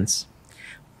subsidence.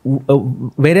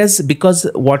 Whereas because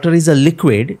water is a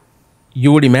liquid,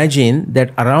 you would imagine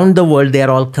that around the world they are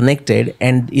all connected,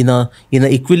 and in an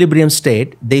equilibrium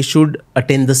state they should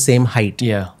attain the same height.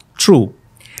 Yeah. True.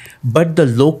 But the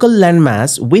local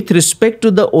landmass with respect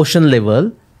to the ocean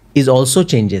level is also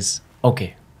changes.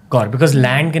 Okay. God, because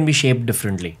land can be shaped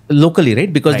differently. Locally,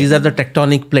 right? Because these are the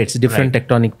tectonic plates, different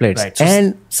tectonic plates. Right. So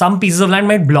and some pieces of land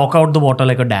might block out the water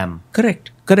like a dam.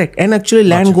 Correct. And actually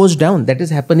land goes down. That has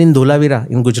happened in Dholavira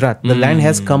in Gujarat. The land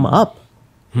has come up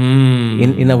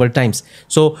in our times.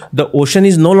 So the ocean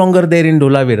is no longer there in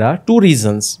Dholavira. 2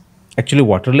 reasons. Actually,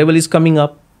 water level is coming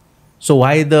up. So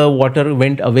why the water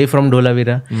went away from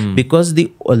Dholavira? Because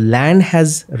the land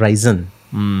has risen.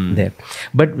 There.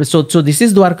 But so this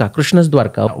is Dwarka, Krishna's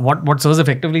Dwarka. What Sir is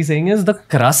effectively saying is the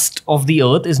crust of the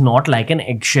earth is not like an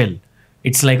eggshell.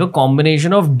 It's like a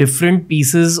combination of different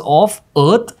pieces of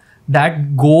earth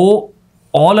that go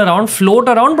all around, float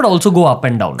around, but also go up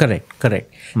and down.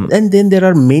 Correct. And then there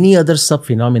are many other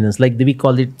sub-phenomena, like we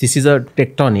call it, this is a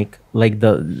tectonic, like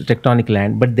the tectonic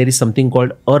land, but there is something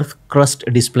called earth crust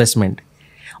displacement.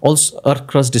 Also earth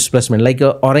crust displacement, like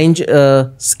a orange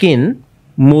skin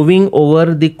moving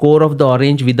over the core of the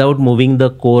orange without moving the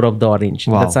core of the orange.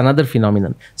 Wow. That's another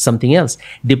phenomenon. Something else.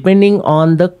 Depending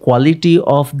on the quality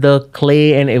of the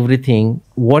clay and everything,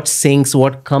 what sinks,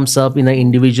 what comes up in an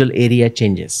individual area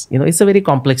changes. It's a very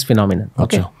complex phenomenon.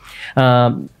 Okay.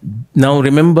 Now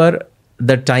remember,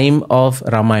 the time of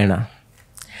Ramayana.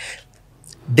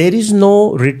 There is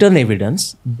no written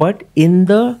evidence, but in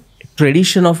the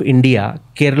tradition of India,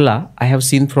 Kerala, I have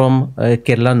seen from a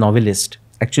Kerala novelist.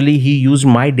 Actually, he used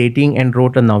my dating and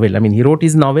wrote a novel. I mean, he wrote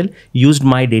his novel, used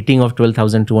my dating of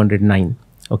 12,209.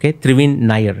 Okay, Trivin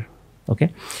Nair.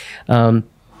 Okay,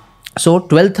 so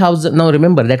 12,000. Now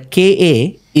remember that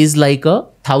KA is like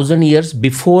 1,000 years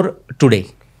before today.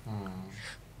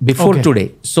 Before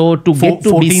today. So to get to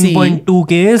 14.2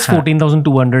 K is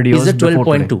 14,200 years. Is a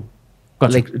before today. 12.2.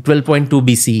 Like 12.2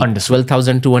 BC, Understood.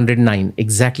 12,209,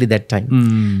 exactly that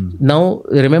time. Now,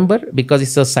 remember, because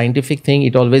it's a scientific thing,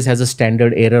 it always has a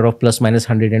standard error of plus minus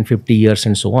 150 years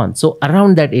and so on. So,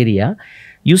 around that area,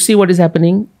 you see what is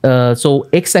happening. So,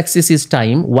 x-axis is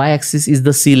time, y-axis is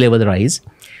the sea level rise.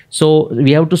 So,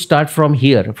 we have to start from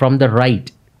here, from the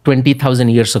right, 20,000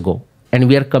 years ago. And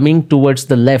we are coming towards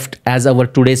the left as our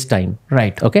today's time.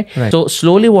 Right. Okay. Right. So,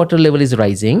 slowly water level is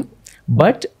rising,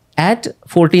 but at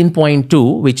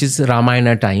 14.2, which is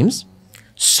Ramayana times,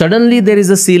 suddenly there is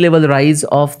a sea level rise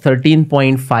of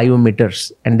 13.5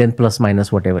 meters and then plus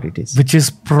minus whatever it is. Which is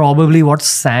probably what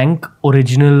sank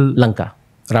original. Lanka,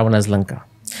 Ravana's Lanka.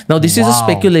 Now, this is a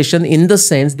speculation in the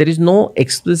sense there is no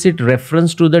explicit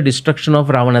reference to the destruction of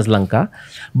Ravana's Lanka.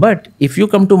 But if you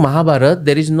come to Mahabharata,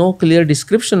 there is no clear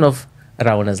description of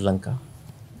Ravana's Lanka.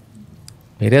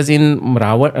 Whereas in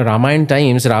Ramayana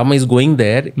times, Rama is going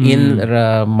there. In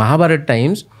Mahabharata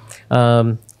times,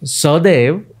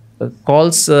 Sahadev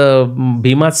calls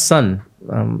Bhima's son,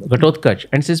 Ghatotkacha,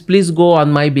 and says, please go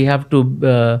on my behalf to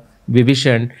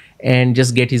Vibhishan and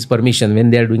just get his permission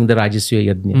when they are doing the Rajasya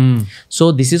Yajna.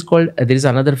 So this is called, there is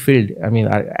another field, I mean,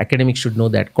 our academics should know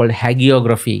that, called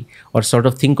hagiography, or sort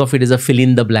of think of it as a fill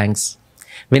in the blanks.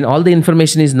 When all the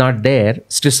information is not there,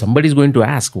 still somebody is going to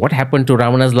ask, what happened to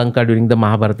Ravana's Lanka during the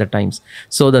Mahabharata times?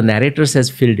 So the narrators has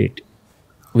filled it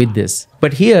with this.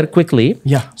 But here, quickly,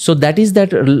 so that is that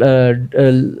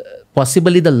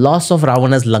possibly the loss of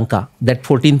Ravana's Lanka, that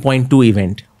 14.2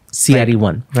 event,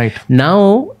 CRE1. Right.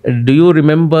 Now, do you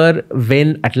remember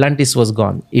when Atlantis was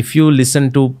gone? If you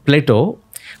listen to Plato,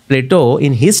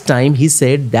 in his time, he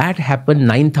said that happened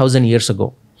 9,000 years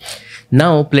ago.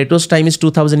 Now, Plato's time is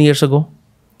 2,000 years ago,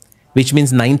 which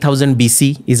means 9,000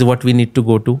 BC is what we need to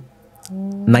go to.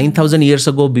 9,000 years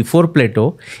ago before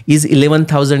Plato is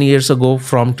 11,000 years ago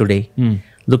from today.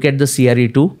 Look at the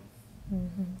CRE2,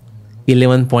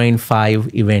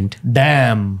 11.5 event.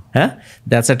 Damn. Huh?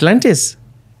 That's Atlantis.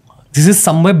 This is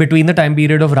somewhere between the time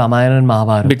period of Ramayana and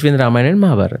Mahabharata. Between Ramayana and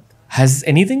Mahabharata. Has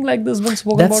anything like this been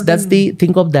spoken about? That's the,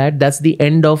 think of that, that's the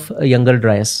end of Younger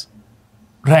Dryas.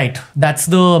 Right. That's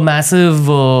the massive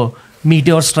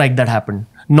meteor strike that happened.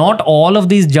 Not all of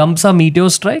these jumps are meteor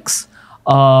strikes,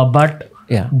 but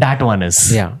that one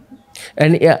is. Yeah.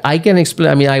 And I can explain,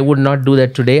 I mean, I would not do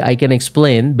that today. I can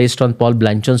explain based on Paul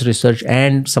Blanchon's research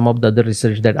and some of the other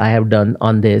research that I have done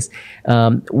on this,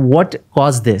 what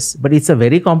caused this. But it's a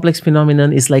very complex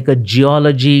phenomenon. It's like a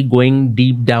geology going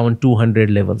deep down 200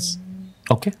 levels.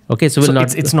 Okay. Okay. So,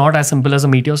 it's not as simple as a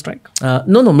meteor strike?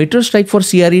 No, meteor strike for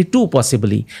CRE2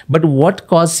 possibly. But what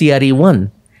caused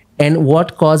CRE1? And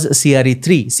what caused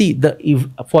CRE3? See,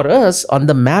 for us on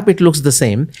the map it looks the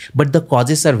same, but the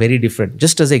causes are very different.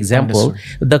 Just as an example,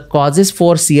 the causes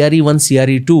for CRE1,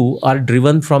 CRE2 are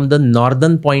driven from the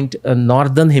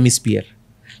northern hemisphere,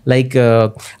 like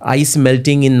ice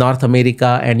melting in North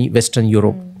America and Western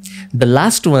Europe. The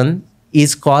last one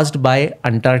is caused by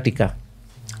Antarctica.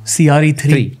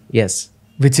 CRE3? Yes.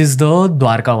 Which is the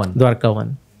Dwarka one. Dwarka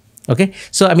one. Okay,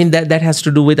 so I mean that has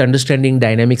to do with understanding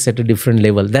dynamics at a different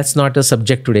level. That's not a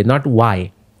subject today, not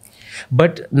why.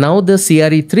 But now the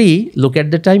CRE3, look at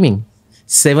the timing.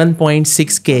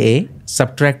 7.6 Ka,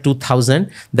 subtract 2000,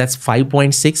 that's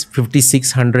 5.6,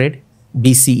 5600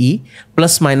 BCE,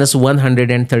 plus minus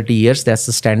 130 years, that's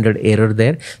the standard error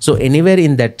there. So anywhere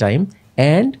in that time,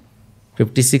 and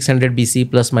 5600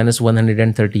 BC plus minus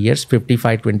 130 years,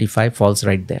 5525 falls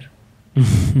right there.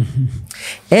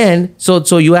 And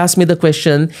so you asked me the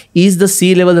question, is the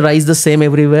sea level rise the same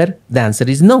everywhere? The answer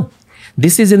is no.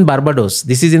 This is in Barbados.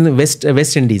 This is in West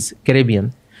Indies,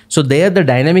 Caribbean. So there the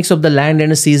dynamics of the land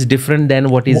and the sea is different than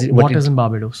what is in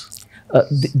Barbados?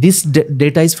 This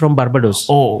data is from Barbados.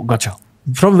 Oh, gotcha.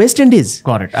 From West Indies.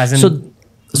 Got it. As in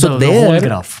so the whole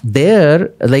graph. There,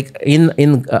 like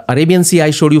in Arabian Sea,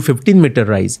 I showed you 15-meter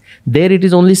rise. There it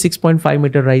is only 6.5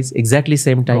 meter rise, exactly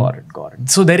same time. Got it.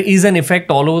 So there is an effect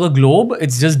all over the globe.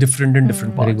 It's just different in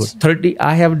different parts. Very good.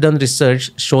 I have done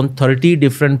research, shown 30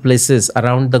 different places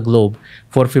around the globe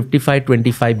for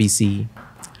 5525 BCE.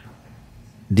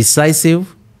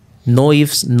 Decisive, No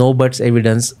ifs, no buts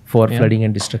evidence for flooding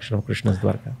and destruction of Krishna's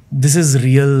Dwarka. This is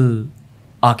real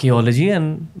archaeology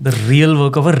and the real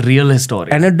work of a real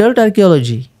historian. And adult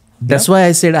archaeology. That's why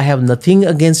I said I have nothing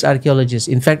against archaeologists.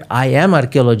 In fact, I am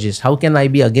archaeologist. How can I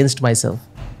be against myself?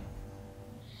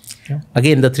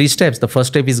 Again, the 3 steps. The first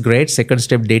step is great. Second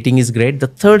step, dating is great. The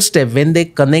third step, when they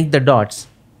connect the dots,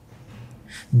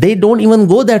 they don't even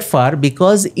go that far,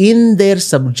 because in their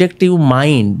subjective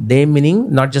mind, they,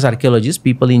 meaning not just archaeologists,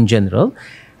 people in general,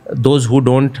 those who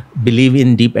don't believe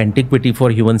in deep antiquity for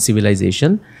human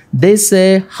civilization, they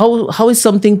say, how is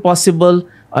something possible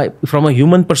from a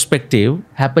human perspective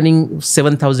happening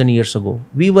 7,000 years ago?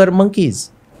 We were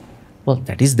monkeys. Well,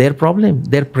 that is their problem.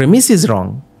 Their premise is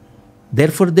wrong.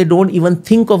 Therefore, they don't even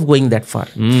think of going that far.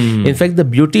 In fact, the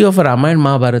beauty of Ramayana and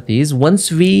Mahabharata is,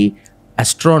 once we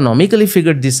astronomically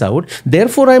figured this out,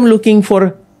 therefore I'm looking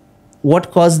for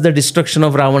what caused the destruction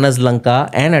of Ravana's Lanka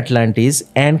and Atlantis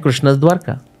and Krishna's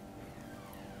Dwarka.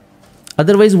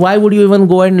 Otherwise, why would you even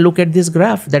go and look at this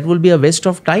graph? That will be a waste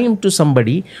of time to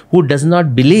somebody who does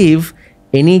not believe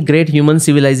any great human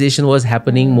civilization was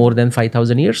happening more than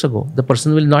 5,000 years ago. The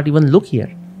person will not even look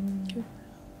here.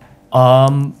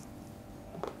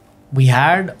 We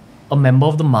had a member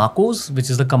of the Marcos, which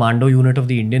is the commando unit of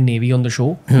the Indian Navy, on the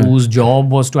show, whose job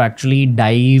was to actually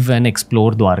dive and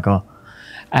explore Dwarka.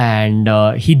 And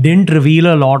he didn't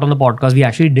reveal a lot on the podcast. We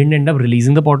actually didn't end up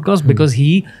releasing the podcast because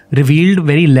he revealed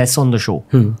very less on the show.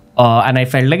 And I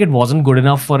felt like it wasn't good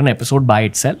enough for an episode by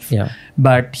itself. Yeah.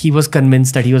 But he was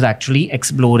convinced that he was actually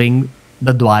exploring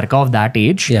the Dwarka of that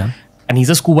age. Yeah. And he's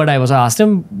a scuba diver. So I asked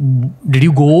him, did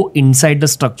you go inside the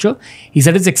structure? He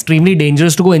said it's extremely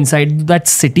dangerous to go inside that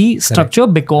city structure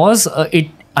because it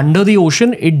under the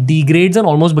ocean, it degrades and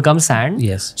almost becomes sand.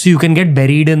 Yes. So you can get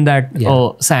buried in that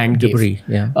sand Debris, cave.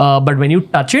 yeah. But when you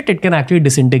touch it, it can actually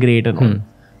disintegrate and all.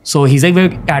 So he's like,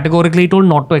 we're categorically told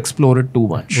not to explore it too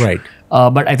much. Right.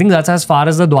 But I think that's as far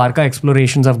as the Dwarka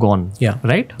explorations have gone. Yeah.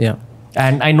 Right? Yeah.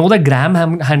 And I know that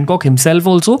Graham Hancock himself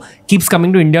also keeps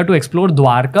coming to India to explore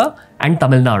Dwarka and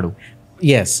Tamil Nadu.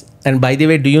 Yes. And by the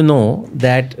way, do you know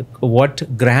that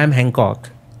what Graham Hancock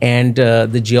and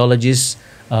the geologist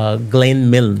Glenn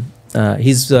Milne,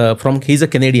 he's a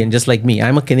Canadian just like me.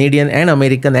 I'm a Canadian and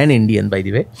American and Indian, by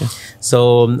the way.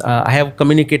 So I have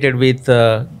communicated with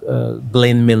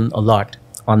Glenn Milne a lot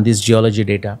on this geology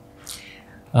data.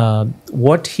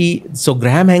 So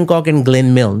Graham Hancock and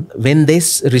Glenn Milne, when they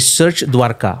researched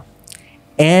Dwarka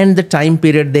and the time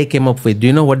period they came up with, do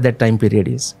you know what that time period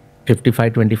is?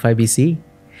 5525 BC.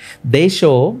 They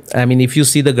show, I mean, if you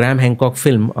see the Graham Hancock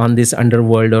film on this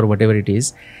underworld or whatever it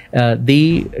is,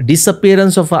 the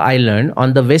disappearance of an island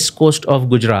on the west coast of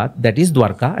Gujarat, that is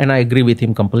Dwarka, and I agree with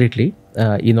him completely.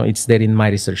 It's there in my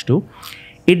research too.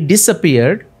 It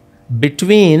disappeared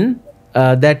between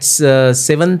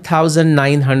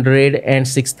 7,900 and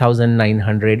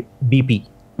 6,900 BP,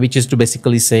 which is to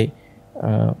basically say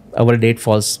our date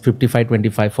falls,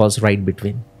 5525 falls right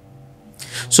between.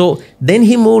 So then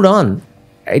he moved on.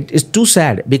 It is too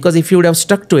sad, because if you would have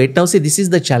stuck to it, now see, this is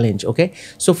the challenge, okay?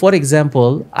 So for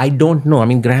example, I don't know, I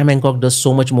mean, Graham Hancock does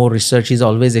so much more research, he's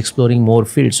always exploring more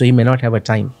fields, so he may not have a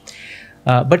time.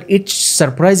 But it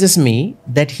surprises me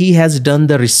that he has done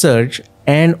the research,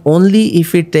 and only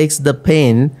if it takes the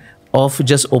pain of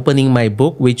just opening my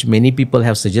book, which many people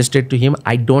have suggested to him,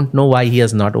 I don't know why he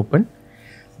has not opened.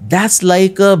 That's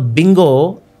like a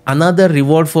bingo, another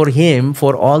reward for him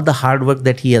for all the hard work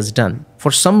that he has done. For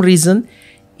some reason,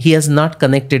 he has not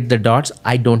connected the dots.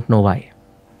 I don't know why.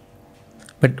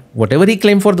 But whatever he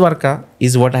claimed for Dwarka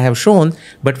is what I have shown.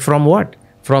 But from what?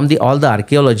 From all the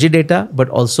archaeology data, but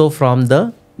also from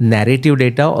the narrative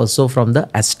data, also from the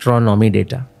astronomy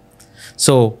data.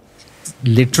 So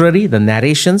literary, the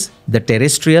narrations, the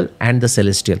terrestrial and the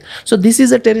celestial. So this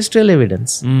is a terrestrial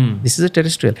evidence. This is a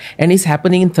terrestrial. And it's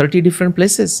happening in 30 different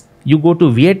places. You go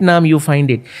to Vietnam, you find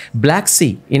it. Black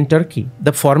Sea in Turkey.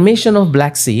 The formation of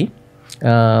Black Sea,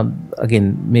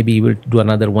 again, maybe we'll do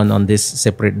another one on this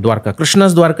separate. Dwarka.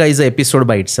 Krishna's Dwarka is an episode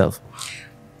by itself.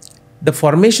 The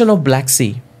formation of Black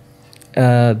Sea,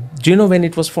 do you know when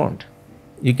it was formed?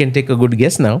 You can take a good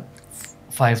guess now.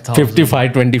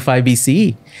 5525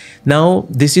 BCE. Now,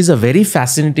 this is a very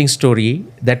fascinating story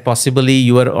that possibly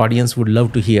your audience would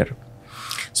love to hear.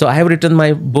 So I have written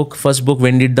my book, first book,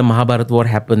 When Did the Mahabharata War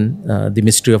Happen? The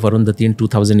Mystery of Arundhati in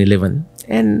 2011.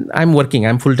 And I'm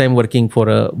full-time working for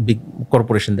a big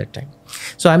corporation that time.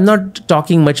 So I'm not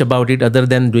talking much about it other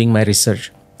than doing my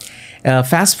research.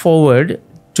 Fast forward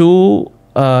to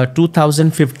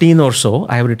 2015 or so,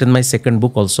 I have written my second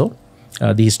book also,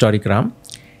 The Historic Ram.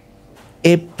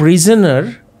 A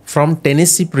prisoner from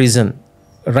Tennessee prison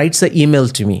writes an email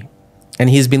to me and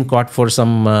he's been caught for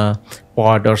some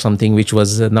pot or something which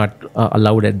was not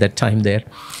allowed at that time there.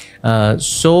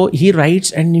 So he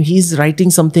writes, and he's writing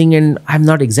something, and I'm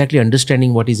not exactly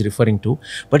understanding what he's referring to,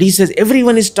 but he says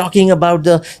everyone is talking about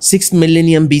the 6th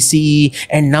millennium BCE,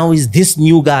 and now is this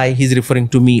new guy, he's referring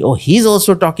to me, oh, he's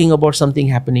also talking about something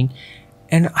happening.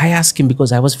 And I asked him,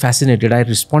 because I was fascinated, I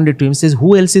responded to him, says,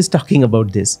 who else is talking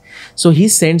about this? So he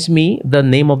sends me the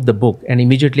name of the book, and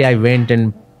immediately I went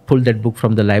and pulled that book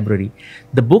from the library.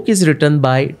 The book is written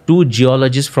by 2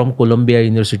 geologists from Columbia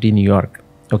University, New York.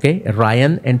 Okay,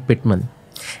 Ryan and Pittman.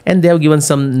 And they have given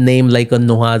some name like a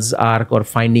Noah's Ark or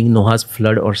finding Noah's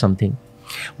flood or something.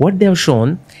 What they have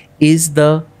shown is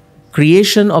the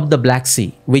creation of the Black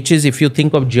Sea, which is, if you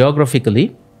think of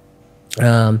geographically,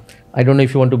 I don't know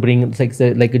if you want to bring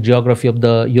like a geography of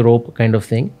the Europe kind of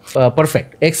thing.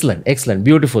 Perfect. Excellent. Excellent.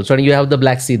 Beautiful. So you have the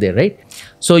Black Sea there, right?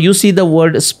 So you see the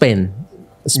word Spain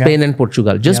and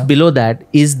Portugal. Just below that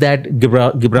is that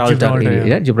Gibraltar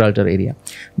area. Gibraltar area.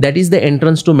 That is the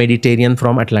entrance to Mediterranean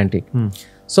from Atlantic.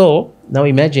 So now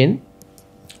imagine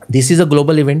this is a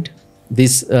global event.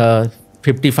 This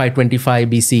 5525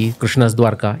 BC Krishna's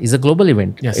Dwarka is a global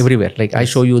event everywhere. Like I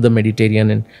show you the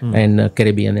Mediterranean and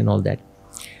Caribbean and all that.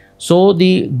 So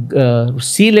the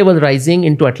sea level rising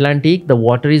into Atlantic, the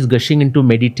water is gushing into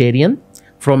Mediterranean.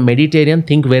 From Mediterranean,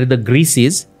 think where the Greece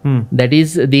is. That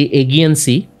is the Aegean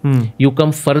Sea. You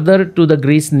come further to the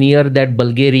Greece near that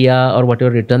Bulgaria or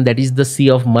whatever written, that is the Sea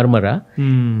of Marmara.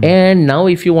 And now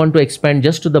if you want to expand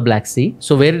just to the Black Sea,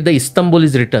 so where the Istanbul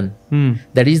is written,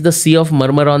 that is the Sea of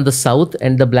Marmara on the south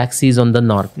and the Black Sea is on the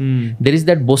north. There is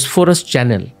that Bosphorus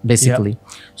channel basically.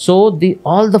 So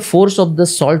all the force of the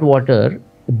salt water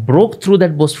broke through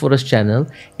that Bosphorus channel,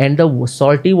 and the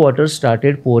salty water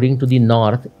started pouring to the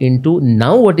north into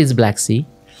now what is Black Sea,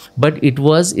 but it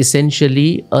was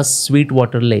essentially a sweet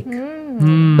water lake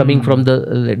coming from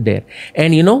there.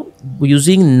 And you know,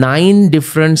 using 9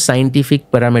 different scientific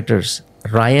parameters,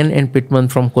 Ryan and Pittman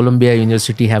from Columbia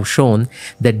University have shown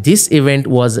that this event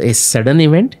was a sudden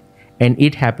event, and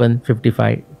it happened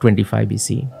 5525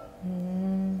 BC.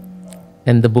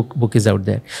 And the book is out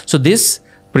there. So this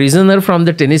prisoner from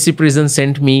the Tennessee prison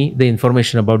sent me the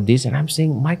information about this, and I'm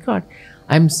saying, my God,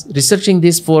 I'm researching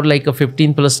this for like a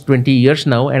 15 plus 20 years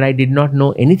now, and I did not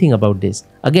know anything about this.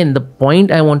 Again, the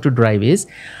point I want to drive is,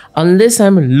 unless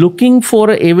I'm looking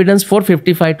for evidence for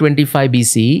 5525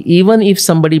 BC, even if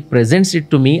somebody presents it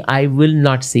to me, I will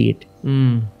not see it.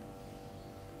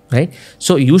 Right?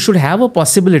 So you should have a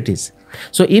possibilities.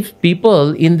 So if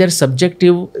people in their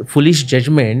subjective foolish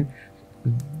judgment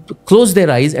close their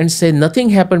eyes and say nothing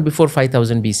happened before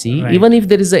 5000 BC, even if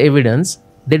there is a evidence,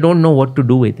 they don't know what to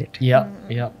do with it.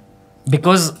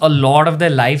 Because a lot of their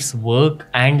life's work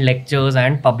and lectures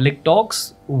and public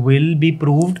talks will be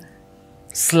proved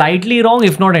slightly wrong,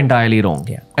 if not entirely wrong.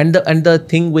 And the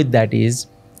thing with that is,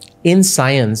 in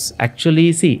science,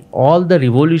 actually, see, all the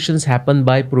revolutions happen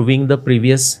by proving the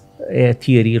previous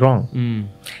theory wrong.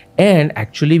 And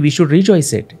actually, we should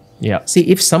rejoice it. See,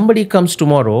 if somebody comes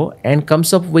tomorrow and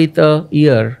comes up with a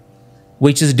year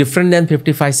which is different than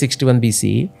 5561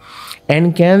 BC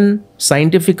and can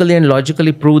scientifically and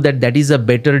logically prove that that is a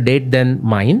better date than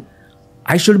mine,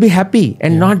 I should be happy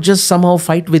and not just somehow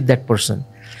fight with that person.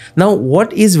 Now,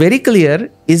 what is very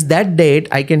clear is that date,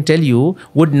 I can tell you,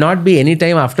 would not be any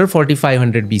time after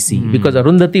 4500 BC because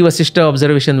Arundhati Vasishtha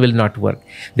observation will not work.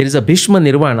 There is a Bhishma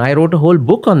Nirvana. I wrote a whole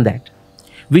book on that,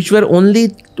 which were only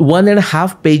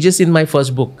 1.5 pages in my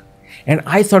first book. And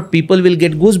I thought people will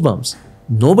get goosebumps.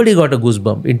 Nobody got a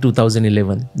goosebump in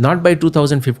 2011, not by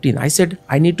 2015. I said,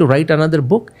 I need to write another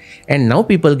book. And now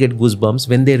people get goosebumps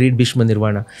when they read Bhishma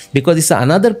Nirvana, because it's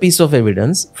another piece of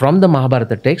evidence from the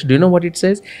Mahabharata text. Do you know what it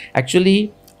says?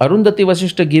 Actually, Arundhati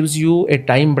Vasishtha gives you a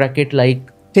time bracket like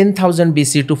 10,000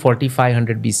 BC to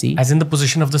 4500 BC. As in the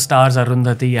position of the stars,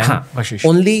 Arundhati and Vasishtha.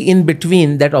 Only in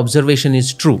between that observation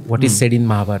is true, what is said in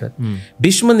Mahabharata.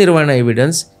 Bhishma Nirvana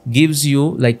evidence gives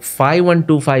you like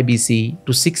 5125 BC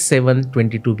to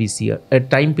 6722 BC, a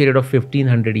time period of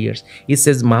 1500 years. It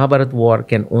says Mahabharata war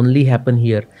can only happen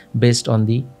here based on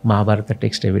the Mahabharata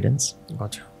text evidence.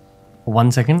 Gotcha.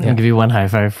 1 second, I'll give you one high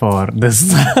five for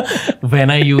this. When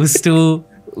I used to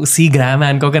see Graham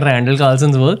Hancock and Randall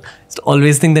Carlson's work, I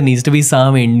always think there needs to be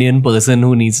some Indian person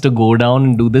who needs to go down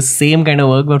and do the same kind of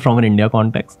work but from an India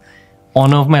context.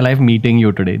 Honor of my life meeting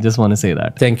you today. Just want to say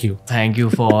that. Thank you. Thank you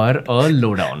for a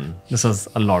lowdown. This was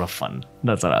a lot of fun.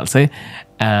 That's what I'll say.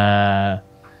 I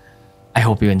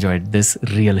hope you enjoyed this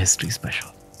Real History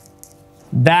special.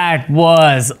 That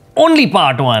was only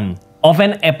part 1 of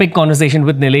an epic conversation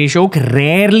with Nilesh.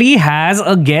 Rarely has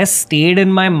a guest stayed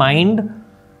in my mind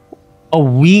a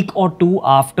week or two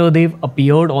after they've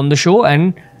appeared on the show,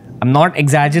 and I'm not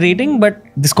exaggerating, but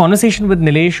this conversation with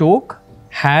Nilesh Oak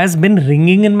has been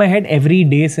ringing in my head every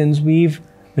day since we've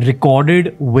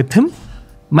recorded with him.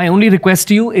 My only request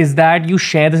to you is that you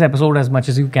share this episode as much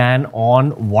as you can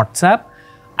on WhatsApp.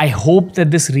 I hope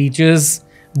that this reaches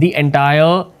the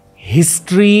entire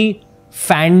history,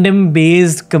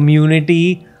 fandom-based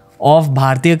community of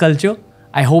Bharatiya culture.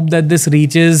 I hope that this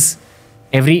reaches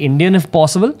every Indian if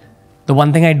possible. The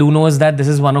one thing I do know is that this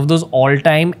is one of those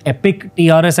all-time epic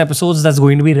TRS episodes that's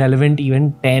going to be relevant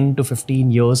even 10 to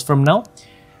 15 years from now.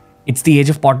 It's the age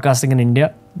of podcasting in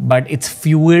India, but it's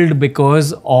fueled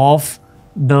because of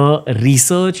the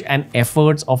research and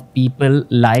efforts of people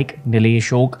like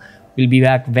Nilesh Oak. We'll be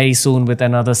back very soon with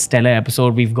another stellar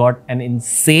episode. We've got an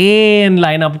insane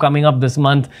lineup coming up this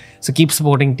month, so keep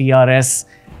supporting TRS.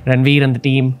 Ranveer and the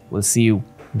team will see you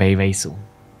very, very soon.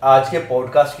 आज के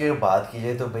podcast की बात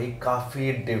कीजिए तो भाई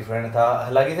काफी different था।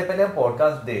 हालांकि से पहले हम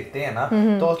पॉडकास्ट देखते हैं ना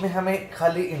तो उसमें हमें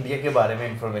खाली इंडिया के बारे में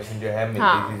इंफॉर्मेशन जो है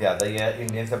मिलती थी ज्यादा, या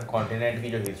इंडियन सब कॉन्टिनेंट की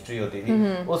जो हिस्ट्री होती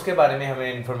थी उसके बारे में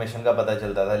हमें इंफॉर्मेशन का पता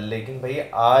चलता था। लेकिन भाई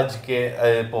आज के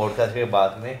पॉडकास्ट के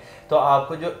बाद में तो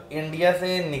आपको जो इंडिया से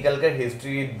निकलकर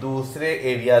हिस्ट्री दूसरे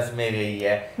एरियाज में गई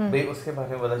है भाई उसके बारे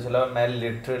में पता चला। मैं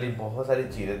लिटरली बहुत सारी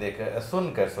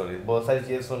चीजें बहुत सारी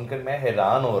चीजें सुनकर मैं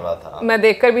हैरान हो रहा था। मैं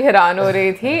देखकर भी हैरान हो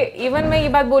रही थी। इवन मैं ये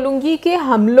बात बोलूँगी कि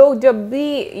हम लोग जब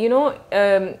भी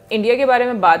इंडिया के बारे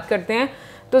में बात करते हैं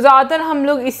तो ज़्यादातर हम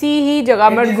लोग इसी ही जगह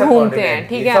पर घूमते हैं,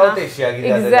 ठीक है ना?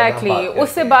 एग्जैक्टली,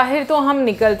 उससे बाहर तो हम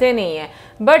निकलते नहीं हैं।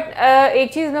 बट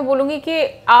एक चीज़ मैं बोलूँगी कि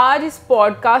आज इस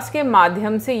पॉडकास्ट के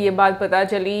माध्यम से ये बात पता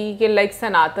चली कि लाइक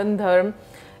सनातन धर्म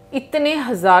इतने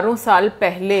हज़ारों साल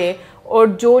पहले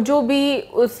और जो भी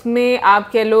उसमें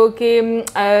आप कह लो कि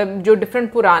जो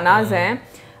डिफरेंट पुरानाज हैं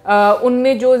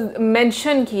उनमें जो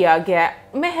मेंशन किया गया है,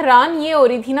 मैं हैरान ये हो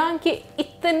रही थी ना कि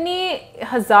इतने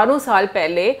हज़ारों साल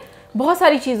पहले बहुत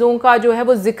सारी चीज़ों का जो है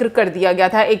वो जिक्र कर दिया गया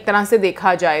था। एक तरह से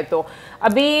देखा जाए तो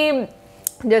अभी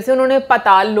जैसे उन्होंने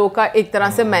पाताल लोक का एक तरह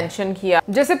से मेंशन किया,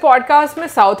 जैसे पॉडकास्ट में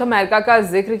साउथ अमेरिका का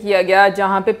जिक्र किया गया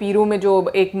जहाँ पे पीरू में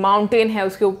जो एक माउंटेन है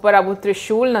उसके ऊपर अब वो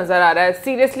त्रिशूल नज़र आ रहा है।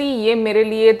 सीरियसली ये मेरे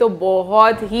लिए तो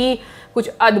बहुत ही कुछ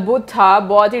अद्भुत था,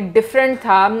 बहुत ही डिफरेंट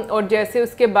था। और जैसे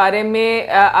उसके बारे में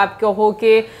आप कहो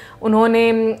कि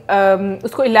उन्होंने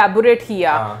उसको इलेबोरेट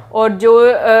किया और जो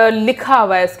लिखा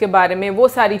हुआ है उसके बारे में वो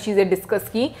सारी चीज़ें डिस्कस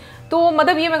की, तो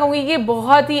मतलब ये मैं कहूँगी कि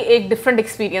बहुत ही एक डिफरेंट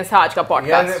एक्सपीरियंस था आज का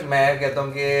पॉडकास्ट। मैं कहता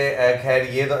हूँ कि खैर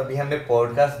ये तो अभी हमने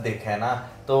पॉडकास्ट देखा है ना,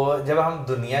 तो जब हम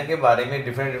दुनिया के बारे में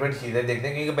डिफरेंट चीज़ें देखते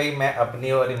हैं, क्योंकि भाई मैं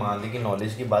अपनी और ईमान की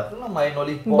नॉलेज की बात करूँ ना, हमारी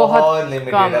नॉलेज बहुत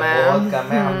लिमिटेड है, बहुत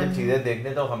कम है। हम जब चीज़ें देखते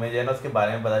हैं तो हमें जो है ना उसके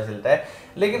बारे में पता चलता है।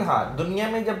 लेकिन हाँ, दुनिया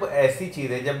में जब ऐसी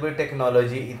चीज़ें, जब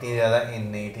टेक्नोलॉजी इतनी ज़्यादा इन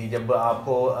नहीं थी, जब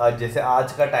आपको जैसे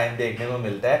आज का टाइम देखने को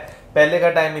मिलता है, पहले का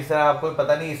टाइम इस तरह आपको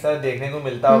पता नहीं इस तरह देखने को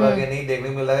मिलता होगा कि नहीं देखने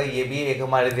को मिलता है, ये भी एक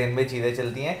हमारे दिन में चीज़ें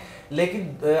चलती हैं।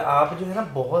 लेकिन आप जो है ना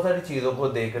बहुत सारी चीज़ों को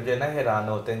देखकर जो है ना हैरान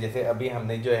होते हैं। जैसे अभी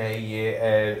हमने जो है ये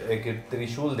एक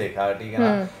त्रिशूल देखा, ठीक है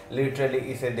ना, लिटरली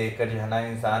इसे देखकर जो है ना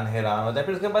इंसान हैरान होता है।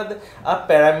 फिर उसके बाद आप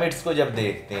पिरामिड्स को जब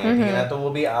देखते हैं, ठीक है ना, तो वो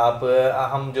भी आप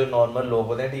हम जो नॉर्मल लोग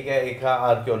होते हैं, ठीक है, एक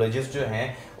आर्कियोलॉजिस्ट जो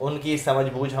हैं उनकी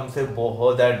समझबूझ हमसे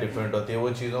बहुत ज़्यादा डिफरेंट होती है। वो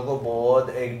चीज़ों को बहुत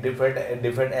एक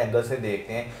डिफरेंट एंगल से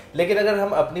देखते हैं। लेकिन अगर हम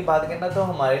अपनी बात करें ना तो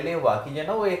हमारे लिए वाकई जो है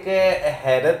ना वो एक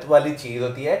हैरत वाली चीज़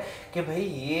होती है कि भाई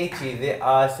ये चीज़ें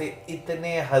आज से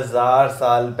इतने हज़ार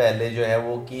साल पहले जो है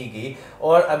वो की गई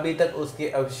और अभी तक उसके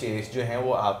अवशेष जो हैं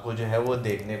वो आपको जो है वो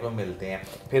देखने को मिलते हैं।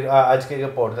 फिर आज के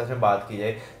पॉडकास्ट में बात की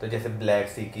जाए तो जैसे ब्लैक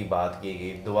सी की बात की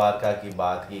गई, द्वारका की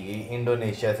बात की गई,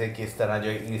 इंडोनेशिया से किस तरह जो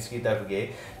है ईस्ट की तरफ गए,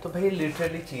 तो भाई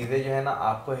लिटरली चीज़ें जो है ना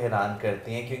आपको हैरान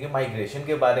करती हैं। क्योंकि माइग्रेशन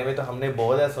के बारे में तो हमने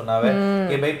बहुत ज़्यादा सुना हुआ है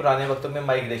कि भाई पुराने वक्तों में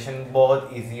माइग्रेशन बहुत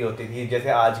ईजी होती थी। जैसे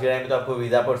आज के टाइम में तो आपको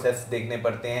वीज़ा प्रोसेस देखने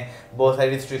पड़ते हैं, बहुत सारी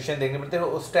रिस्ट्रिक्शन देखने पड़ते हैं।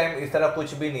 उस टाइम इस तरह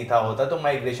कुछ भी नहीं था होता, तो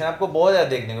माइग्रेशन आपको बहुत ज़्यादा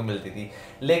देखने को मिलती थी।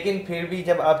 लेकिन फिर भी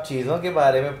जब आप चीज़ों के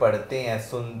बारे में पढ़ते हैं,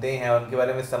 सुनते हैं, उनके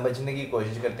बारे में समझने की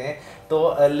कोशिश करते हैं,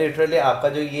 तो लिटरली आपका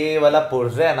जो ये वाला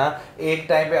पुर्जा है ना, एक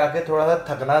टाइम पे आके थोड़ा सा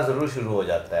थकना ज़रूर शुरू हो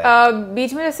जाता है।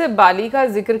 बीच में जैसे बाली का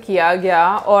जिक्र किया गया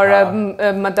और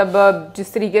मतलब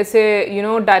जिस तरीके से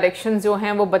डायरेक्शंस जो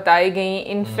हैं वो बताई गई।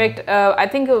 इनफैक्ट आई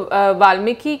थिंक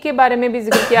वाल्मीकि के बारे में भी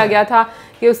जिक्र किया गया था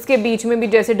कि उसके बीच में भी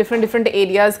जैसे डिफरेंट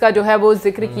एरियाज़ का जो है वो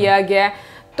जिक्र किया गया है।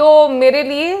 तो मेरे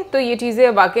लिए तो ये चीज़ें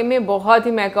वाकई में बहुत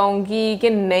ही मैं कहूँगी कि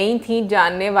नई थी,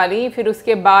 जानने वाली। फिर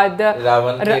उसके बाद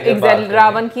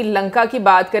रावण की लंका की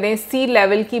बात करें, सी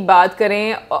लेवल की बात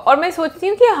करें, और मैं सोचती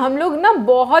हूँ कि हम लोग ना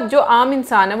बहुत, जो आम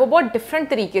इंसान है वो बहुत डिफरेंट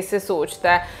तरीके से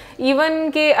सोचता है। इवन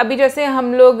के अभी जैसे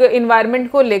हम लोग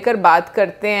इन्वायरमेंट को लेकर बात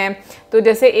करते हैं, तो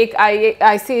जैसे एक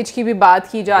आइस एज की भी बात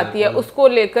की जाती है, उसको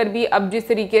लेकर भी अब जिस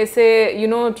तरीके से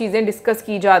चीज़ें डिस्कस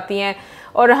की जाती हैं,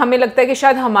 और हमें लगता है कि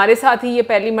शायद हमारे साथ ही ये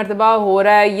पहली मर्तबा हो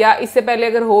रहा है, या इससे पहले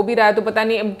अगर हो भी रहा है तो पता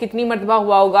नहीं कितनी मर्तबा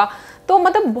हुआ होगा। तो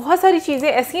मतलब बहुत सारी चीज़ें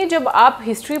ऐसी हैं, जब आप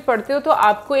हिस्ट्री पढ़ते हो तो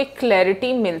आपको एक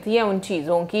क्लैरिटी मिलती है उन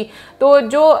चीज़ों की। तो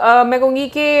जो मैं कहूँगी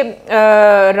कि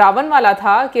रावण वाला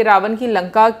था, कि रावण की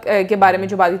लंका के बारे में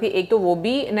जो बात थी, एक तो वो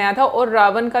भी नया था, और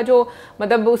रावण का जो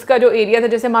मतलब उसका जो एरिया था,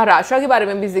 जैसे महाराष्ट्र के बारे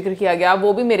में भी जिक्र किया गया,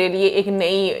 वो भी मेरे लिए एक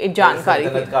नई जानकारी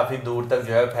थी। काफी दूर तक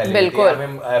जो है फैली। बिल्कुल,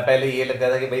 हमें पहले ये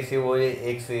लगता था कि भाई सिर्फ वो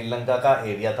एक श्रीलंका का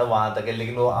एरिया था, वहां तक है,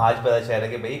 लेकिन वो आज पता चल रहा है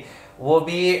कि भाई वो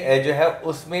भी जो है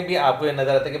उसमें भी आपको ये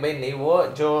नजर आता है कि भाई नहीं, वो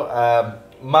जो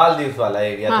मालदीव वाला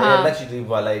एरिया था या लक्षद्वीप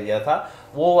वाला एरिया था,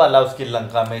 वो वाला उसकी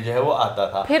लंका में जो है वो आता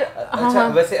था। फिर अच्छा,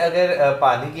 वैसे अगर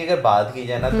पानी की अगर बात की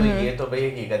जाए ना, तो ये तो भाई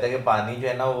हकीकत है कि पानी जो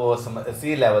है ना वो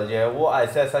सी लेवल जो है वो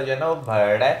ऐसा ऐसा जो है ना वो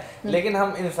बढ़ रहा है, लेकिन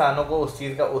हम इंसानों को उस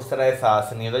चीज का उस तरह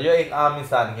एहसास नहीं होता। जो एक आम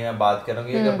इंसान की मैं बात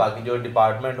करूंगी, अगर बाकी जो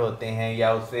डिपार्टमेंट होते हैं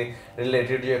या उससे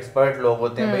रिलेटेड जो एक्सपर्ट लोग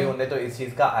होते हैं, भाई उन्हें तो इस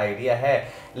चीज का आइडिया है,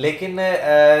 लेकिन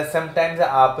समटाइम्स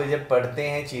आप जब पढ़ते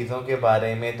हैं चीज़ों के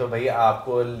बारे में तो भाई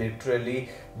आपको लिटरली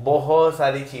बहुत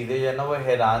सारी चीज़ें जो है ना वो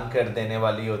हैरान कर देने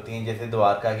वाली होती हैं। जैसे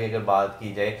द्वारका की अगर बात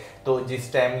की जाए, तो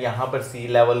जिस टाइम यहाँ पर सी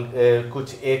लेवल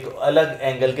कुछ एक अलग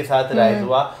एंगल के साथ राइज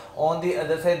हुआ, ऑन दी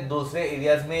अदर साइड दूसरे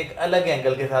एरियाज में एक अलग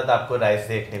एंगल के साथ आपको राइज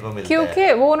देखने को मिलता है।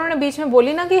 क्योंकि वो उन्होंने बीच में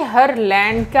बोली ना कि हर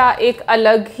लैंड का एक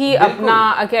अलग ही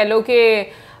अपना कह लो कि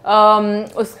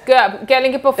उसका कह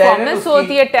लेंगे परफॉर्मेंस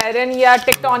होती है, टेरेन या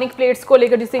टेक्टोनिक प्लेट्स को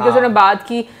लेकर जिस तरीके से उन्होंने बात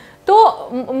की। तो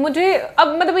मुझे अब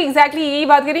मतलब एग्जैक्टली यही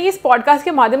बात करेंगे, इस पॉडकास्ट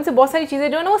के माध्यम से बहुत सारी चीज़ें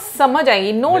जो है ना वो समझ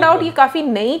आएंगी। नो डाउट ये काफ़ी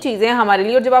नई चीज़ें हैं हमारे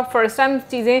लिए, और जब आप फर्स्ट टाइम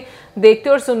चीज़ें देखते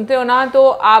हो और सुनते हो ना, तो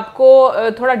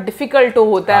आपको थोड़ा डिफिकल्ट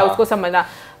होता है उसको समझना।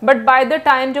 बट बाय द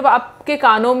टाइम जब आपके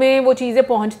कानों में वो चीज़ें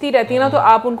पहुंचती रहती हैं ना, तो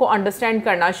आप उनको अंडरस्टैंड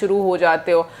करना शुरू हो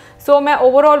जाते हो। सो मैं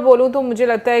ओवरऑल बोलूँ तो मुझे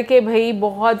लगता है कि भाई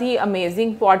बहुत ही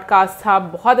अमेजिंग पॉडकास्ट था,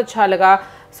 बहुत अच्छा लगा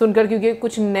सुनकर, क्योंकि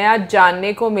कुछ नया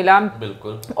जानने को मिला।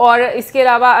 बिल्कुल। और इसके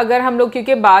अलावा अगर हम लोग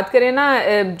क्योंकि बात करें ना,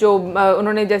 जो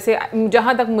उन्होंने जैसे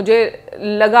जहाँ तक मुझे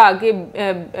लगा कि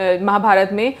महाभारत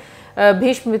में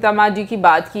भीष्म पितामह जी की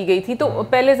बात की गई थी, तो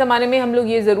पहले ज़माने में हम लोग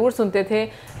ये ज़रूर सुनते थे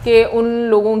कि उन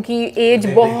लोगों की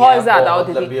एज बहुत ज़्यादा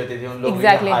होती थी,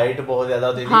 एग्जैक्टली हाइट बहुत ज़्यादा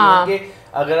होती थी।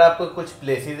 अगर आपको कुछ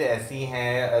प्लेसेस ऐसी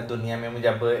हैं दुनिया में, मुझे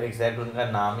अब एग्जैक्ट उनका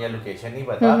नाम या लोकेशन नहीं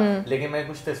पता, लेकिन मैं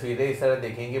कुछ तस्वीरें इस तरह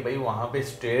देखेंगे भाई वहाँ पे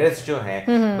स्टेयर्स जो हैं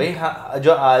भाई,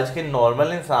 जो आज के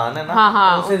नॉर्मल इंसान है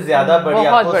ना, उनसे ज्यादा बड़ी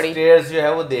आपको स्टेयर्स जो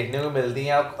है वो देखने को मिलती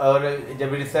हैं। और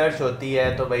जब रिसर्च होती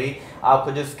है तो भाई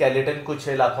आपको जो स्केलेटन कुछ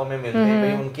इलाकों में मिलते हैं,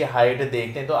 भाई उनकी हाइट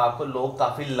देखते हैं तो आपको लोग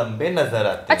काफी लंबे नजर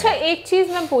आते हैं। अच्छा, एक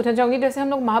चीज मैं पूछना चाहूंगी, जैसे हम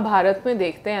लोग महाभारत में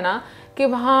देखते हैं ना कि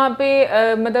वहाँ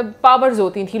पे मतलब पावर्स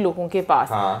होती थी लोगों के पास,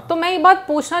 तो मैं ये बात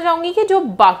पूछना चाहूंगी कि जो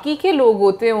बाकी के लोग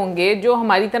होते होंगे, जो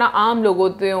हमारी तरह आम लोग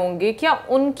होते होंगे, क्या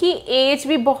उनकी एज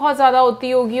भी बहुत ज्यादा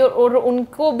होती होगी और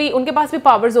उनको भी, उनके पास भी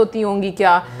पावर्स होती होंगी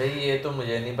क्या? भाई ये तो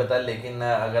मुझे नहीं पता, लेकिन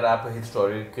अगर आप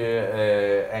हिस्टोरिक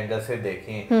एंगल से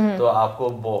देखें तो आपको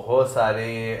बहुत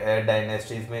सारे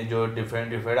डायनेस्टीज में जो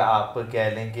डिफरेंट आप कह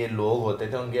लें कि लोग होते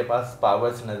थे, उनके पास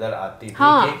पावर्स नजर आती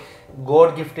थी,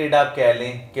 गॉड गिफ्टेड आप कह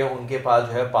लें कि उनके पास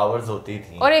जो है पावर्स होती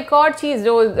थी। और एक और चीज़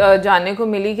जो जानने को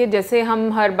मिली कि जैसे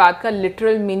हम हर बात का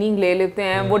लिटरल मीनिंग ले लेते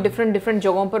हैं, वो डिफरेंट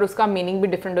जगहों पर उसका मीनिंग भी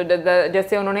डिफरेंट हो जाता है।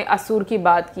 जैसे उन्होंने असुर की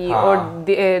बात की, और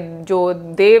जो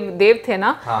देव थे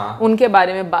ना, उनके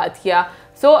बारे में बात किया।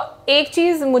 सो एक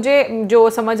चीज़ मुझे जो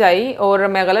समझ आई, और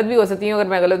मैं गलत भी हो सकती हूँ, अगर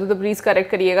मैं गलत हूँ तो प्लीज़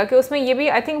करेक्ट करिएगा, कि उसमें ये भी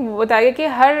आई थिंक बताया गया कि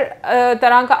हर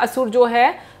तरह का असुर जो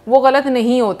है वो गलत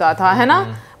नहीं होता था, है ना?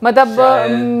 मतलब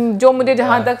जो मुझे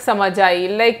जहाँ तक समझ आई,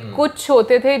 लाइक कुछ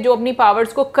होते थे जो अपनी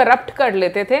पावर्स को करप्ट कर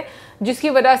लेते थे, जिसकी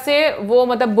वजह से वो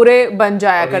मतलब बुरे बन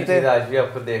जाया करते थे। आज भी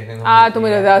आपको देखने को तो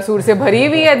मुझे लगता है असुर से भरी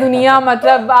हुई है दुनिया,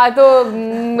 मतलब तो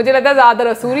मुझे लगता है ज़्यादातर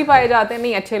असुर ही पाए जाते हैं,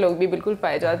 नहीं अच्छे लोग भी बिल्कुल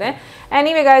पाए जाते हैं।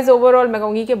 एनीवे गाइस, ओवरऑल मैं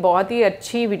कहूँगी कि बहुत ही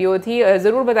अच्छी वीडियो थी।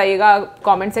 ज़रूर बताइएगा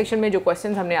कमेंट सेक्शन में जो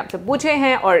क्वेश्चंस हमने आपसे पूछे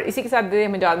हैं, और इसी के साथ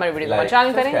हमें ज़्यादा हमारे वीडियो को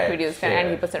चैनल करें, वीडियोज़ करें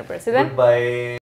एंड 100%।